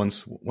Google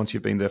once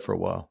you've been there for a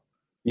while.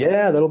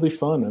 Yeah, that'll be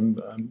fun.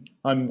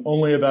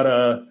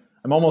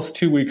 I'm almost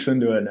 2 weeks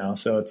into it now,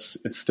 so it's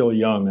still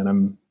young,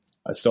 and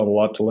I still have a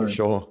lot to learn.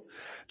 Sure.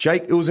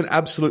 Jake, it was an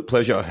absolute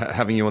pleasure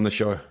having you on the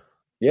show.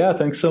 Yeah,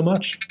 thanks so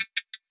much.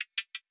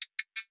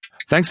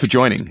 Thanks for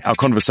joining our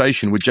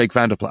conversation with Jake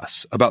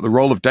VanderPlas about the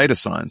role of data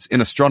science in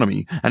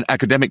astronomy and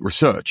academic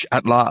research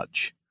at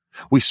large.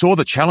 We saw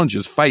the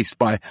challenges faced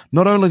by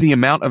not only the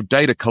amount of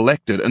data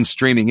collected and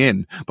streaming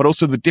in, but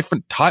also the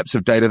different types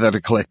of data that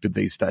are collected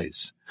these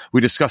days.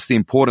 We discussed the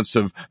importance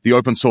of the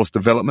open source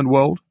development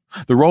world,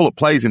 the role it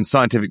plays in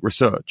scientific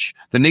research,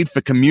 the need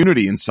for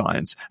community in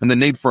science, and the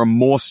need for a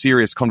more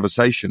serious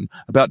conversation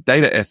about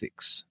data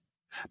ethics.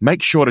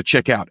 Make sure to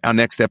check out our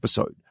next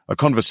episode, a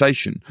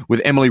conversation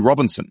with Emily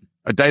Robinson,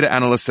 a data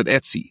analyst at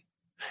Etsy.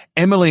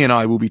 Emily and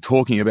I will be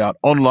talking about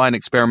online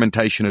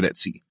experimentation at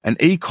Etsy, an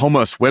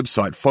e-commerce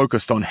website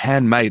focused on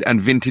handmade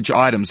and vintage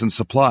items and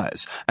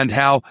supplies, and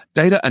how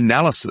data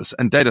analysis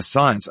and data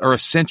science are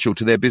essential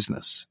to their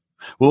business.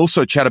 We'll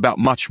also chat about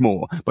much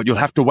more, but you'll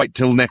have to wait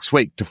till next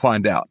week to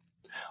find out.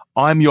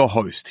 I'm your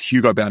host,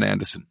 Hugo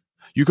Bown-Anderson.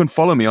 You can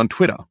follow me on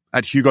Twitter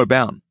at Hugo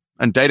Bown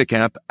and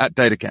Datacamp at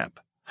Datacamp.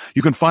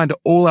 You can find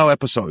all our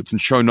episodes and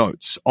show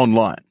notes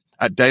online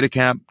at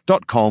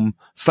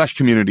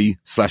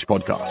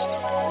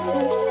datacamp.com/community/podcast.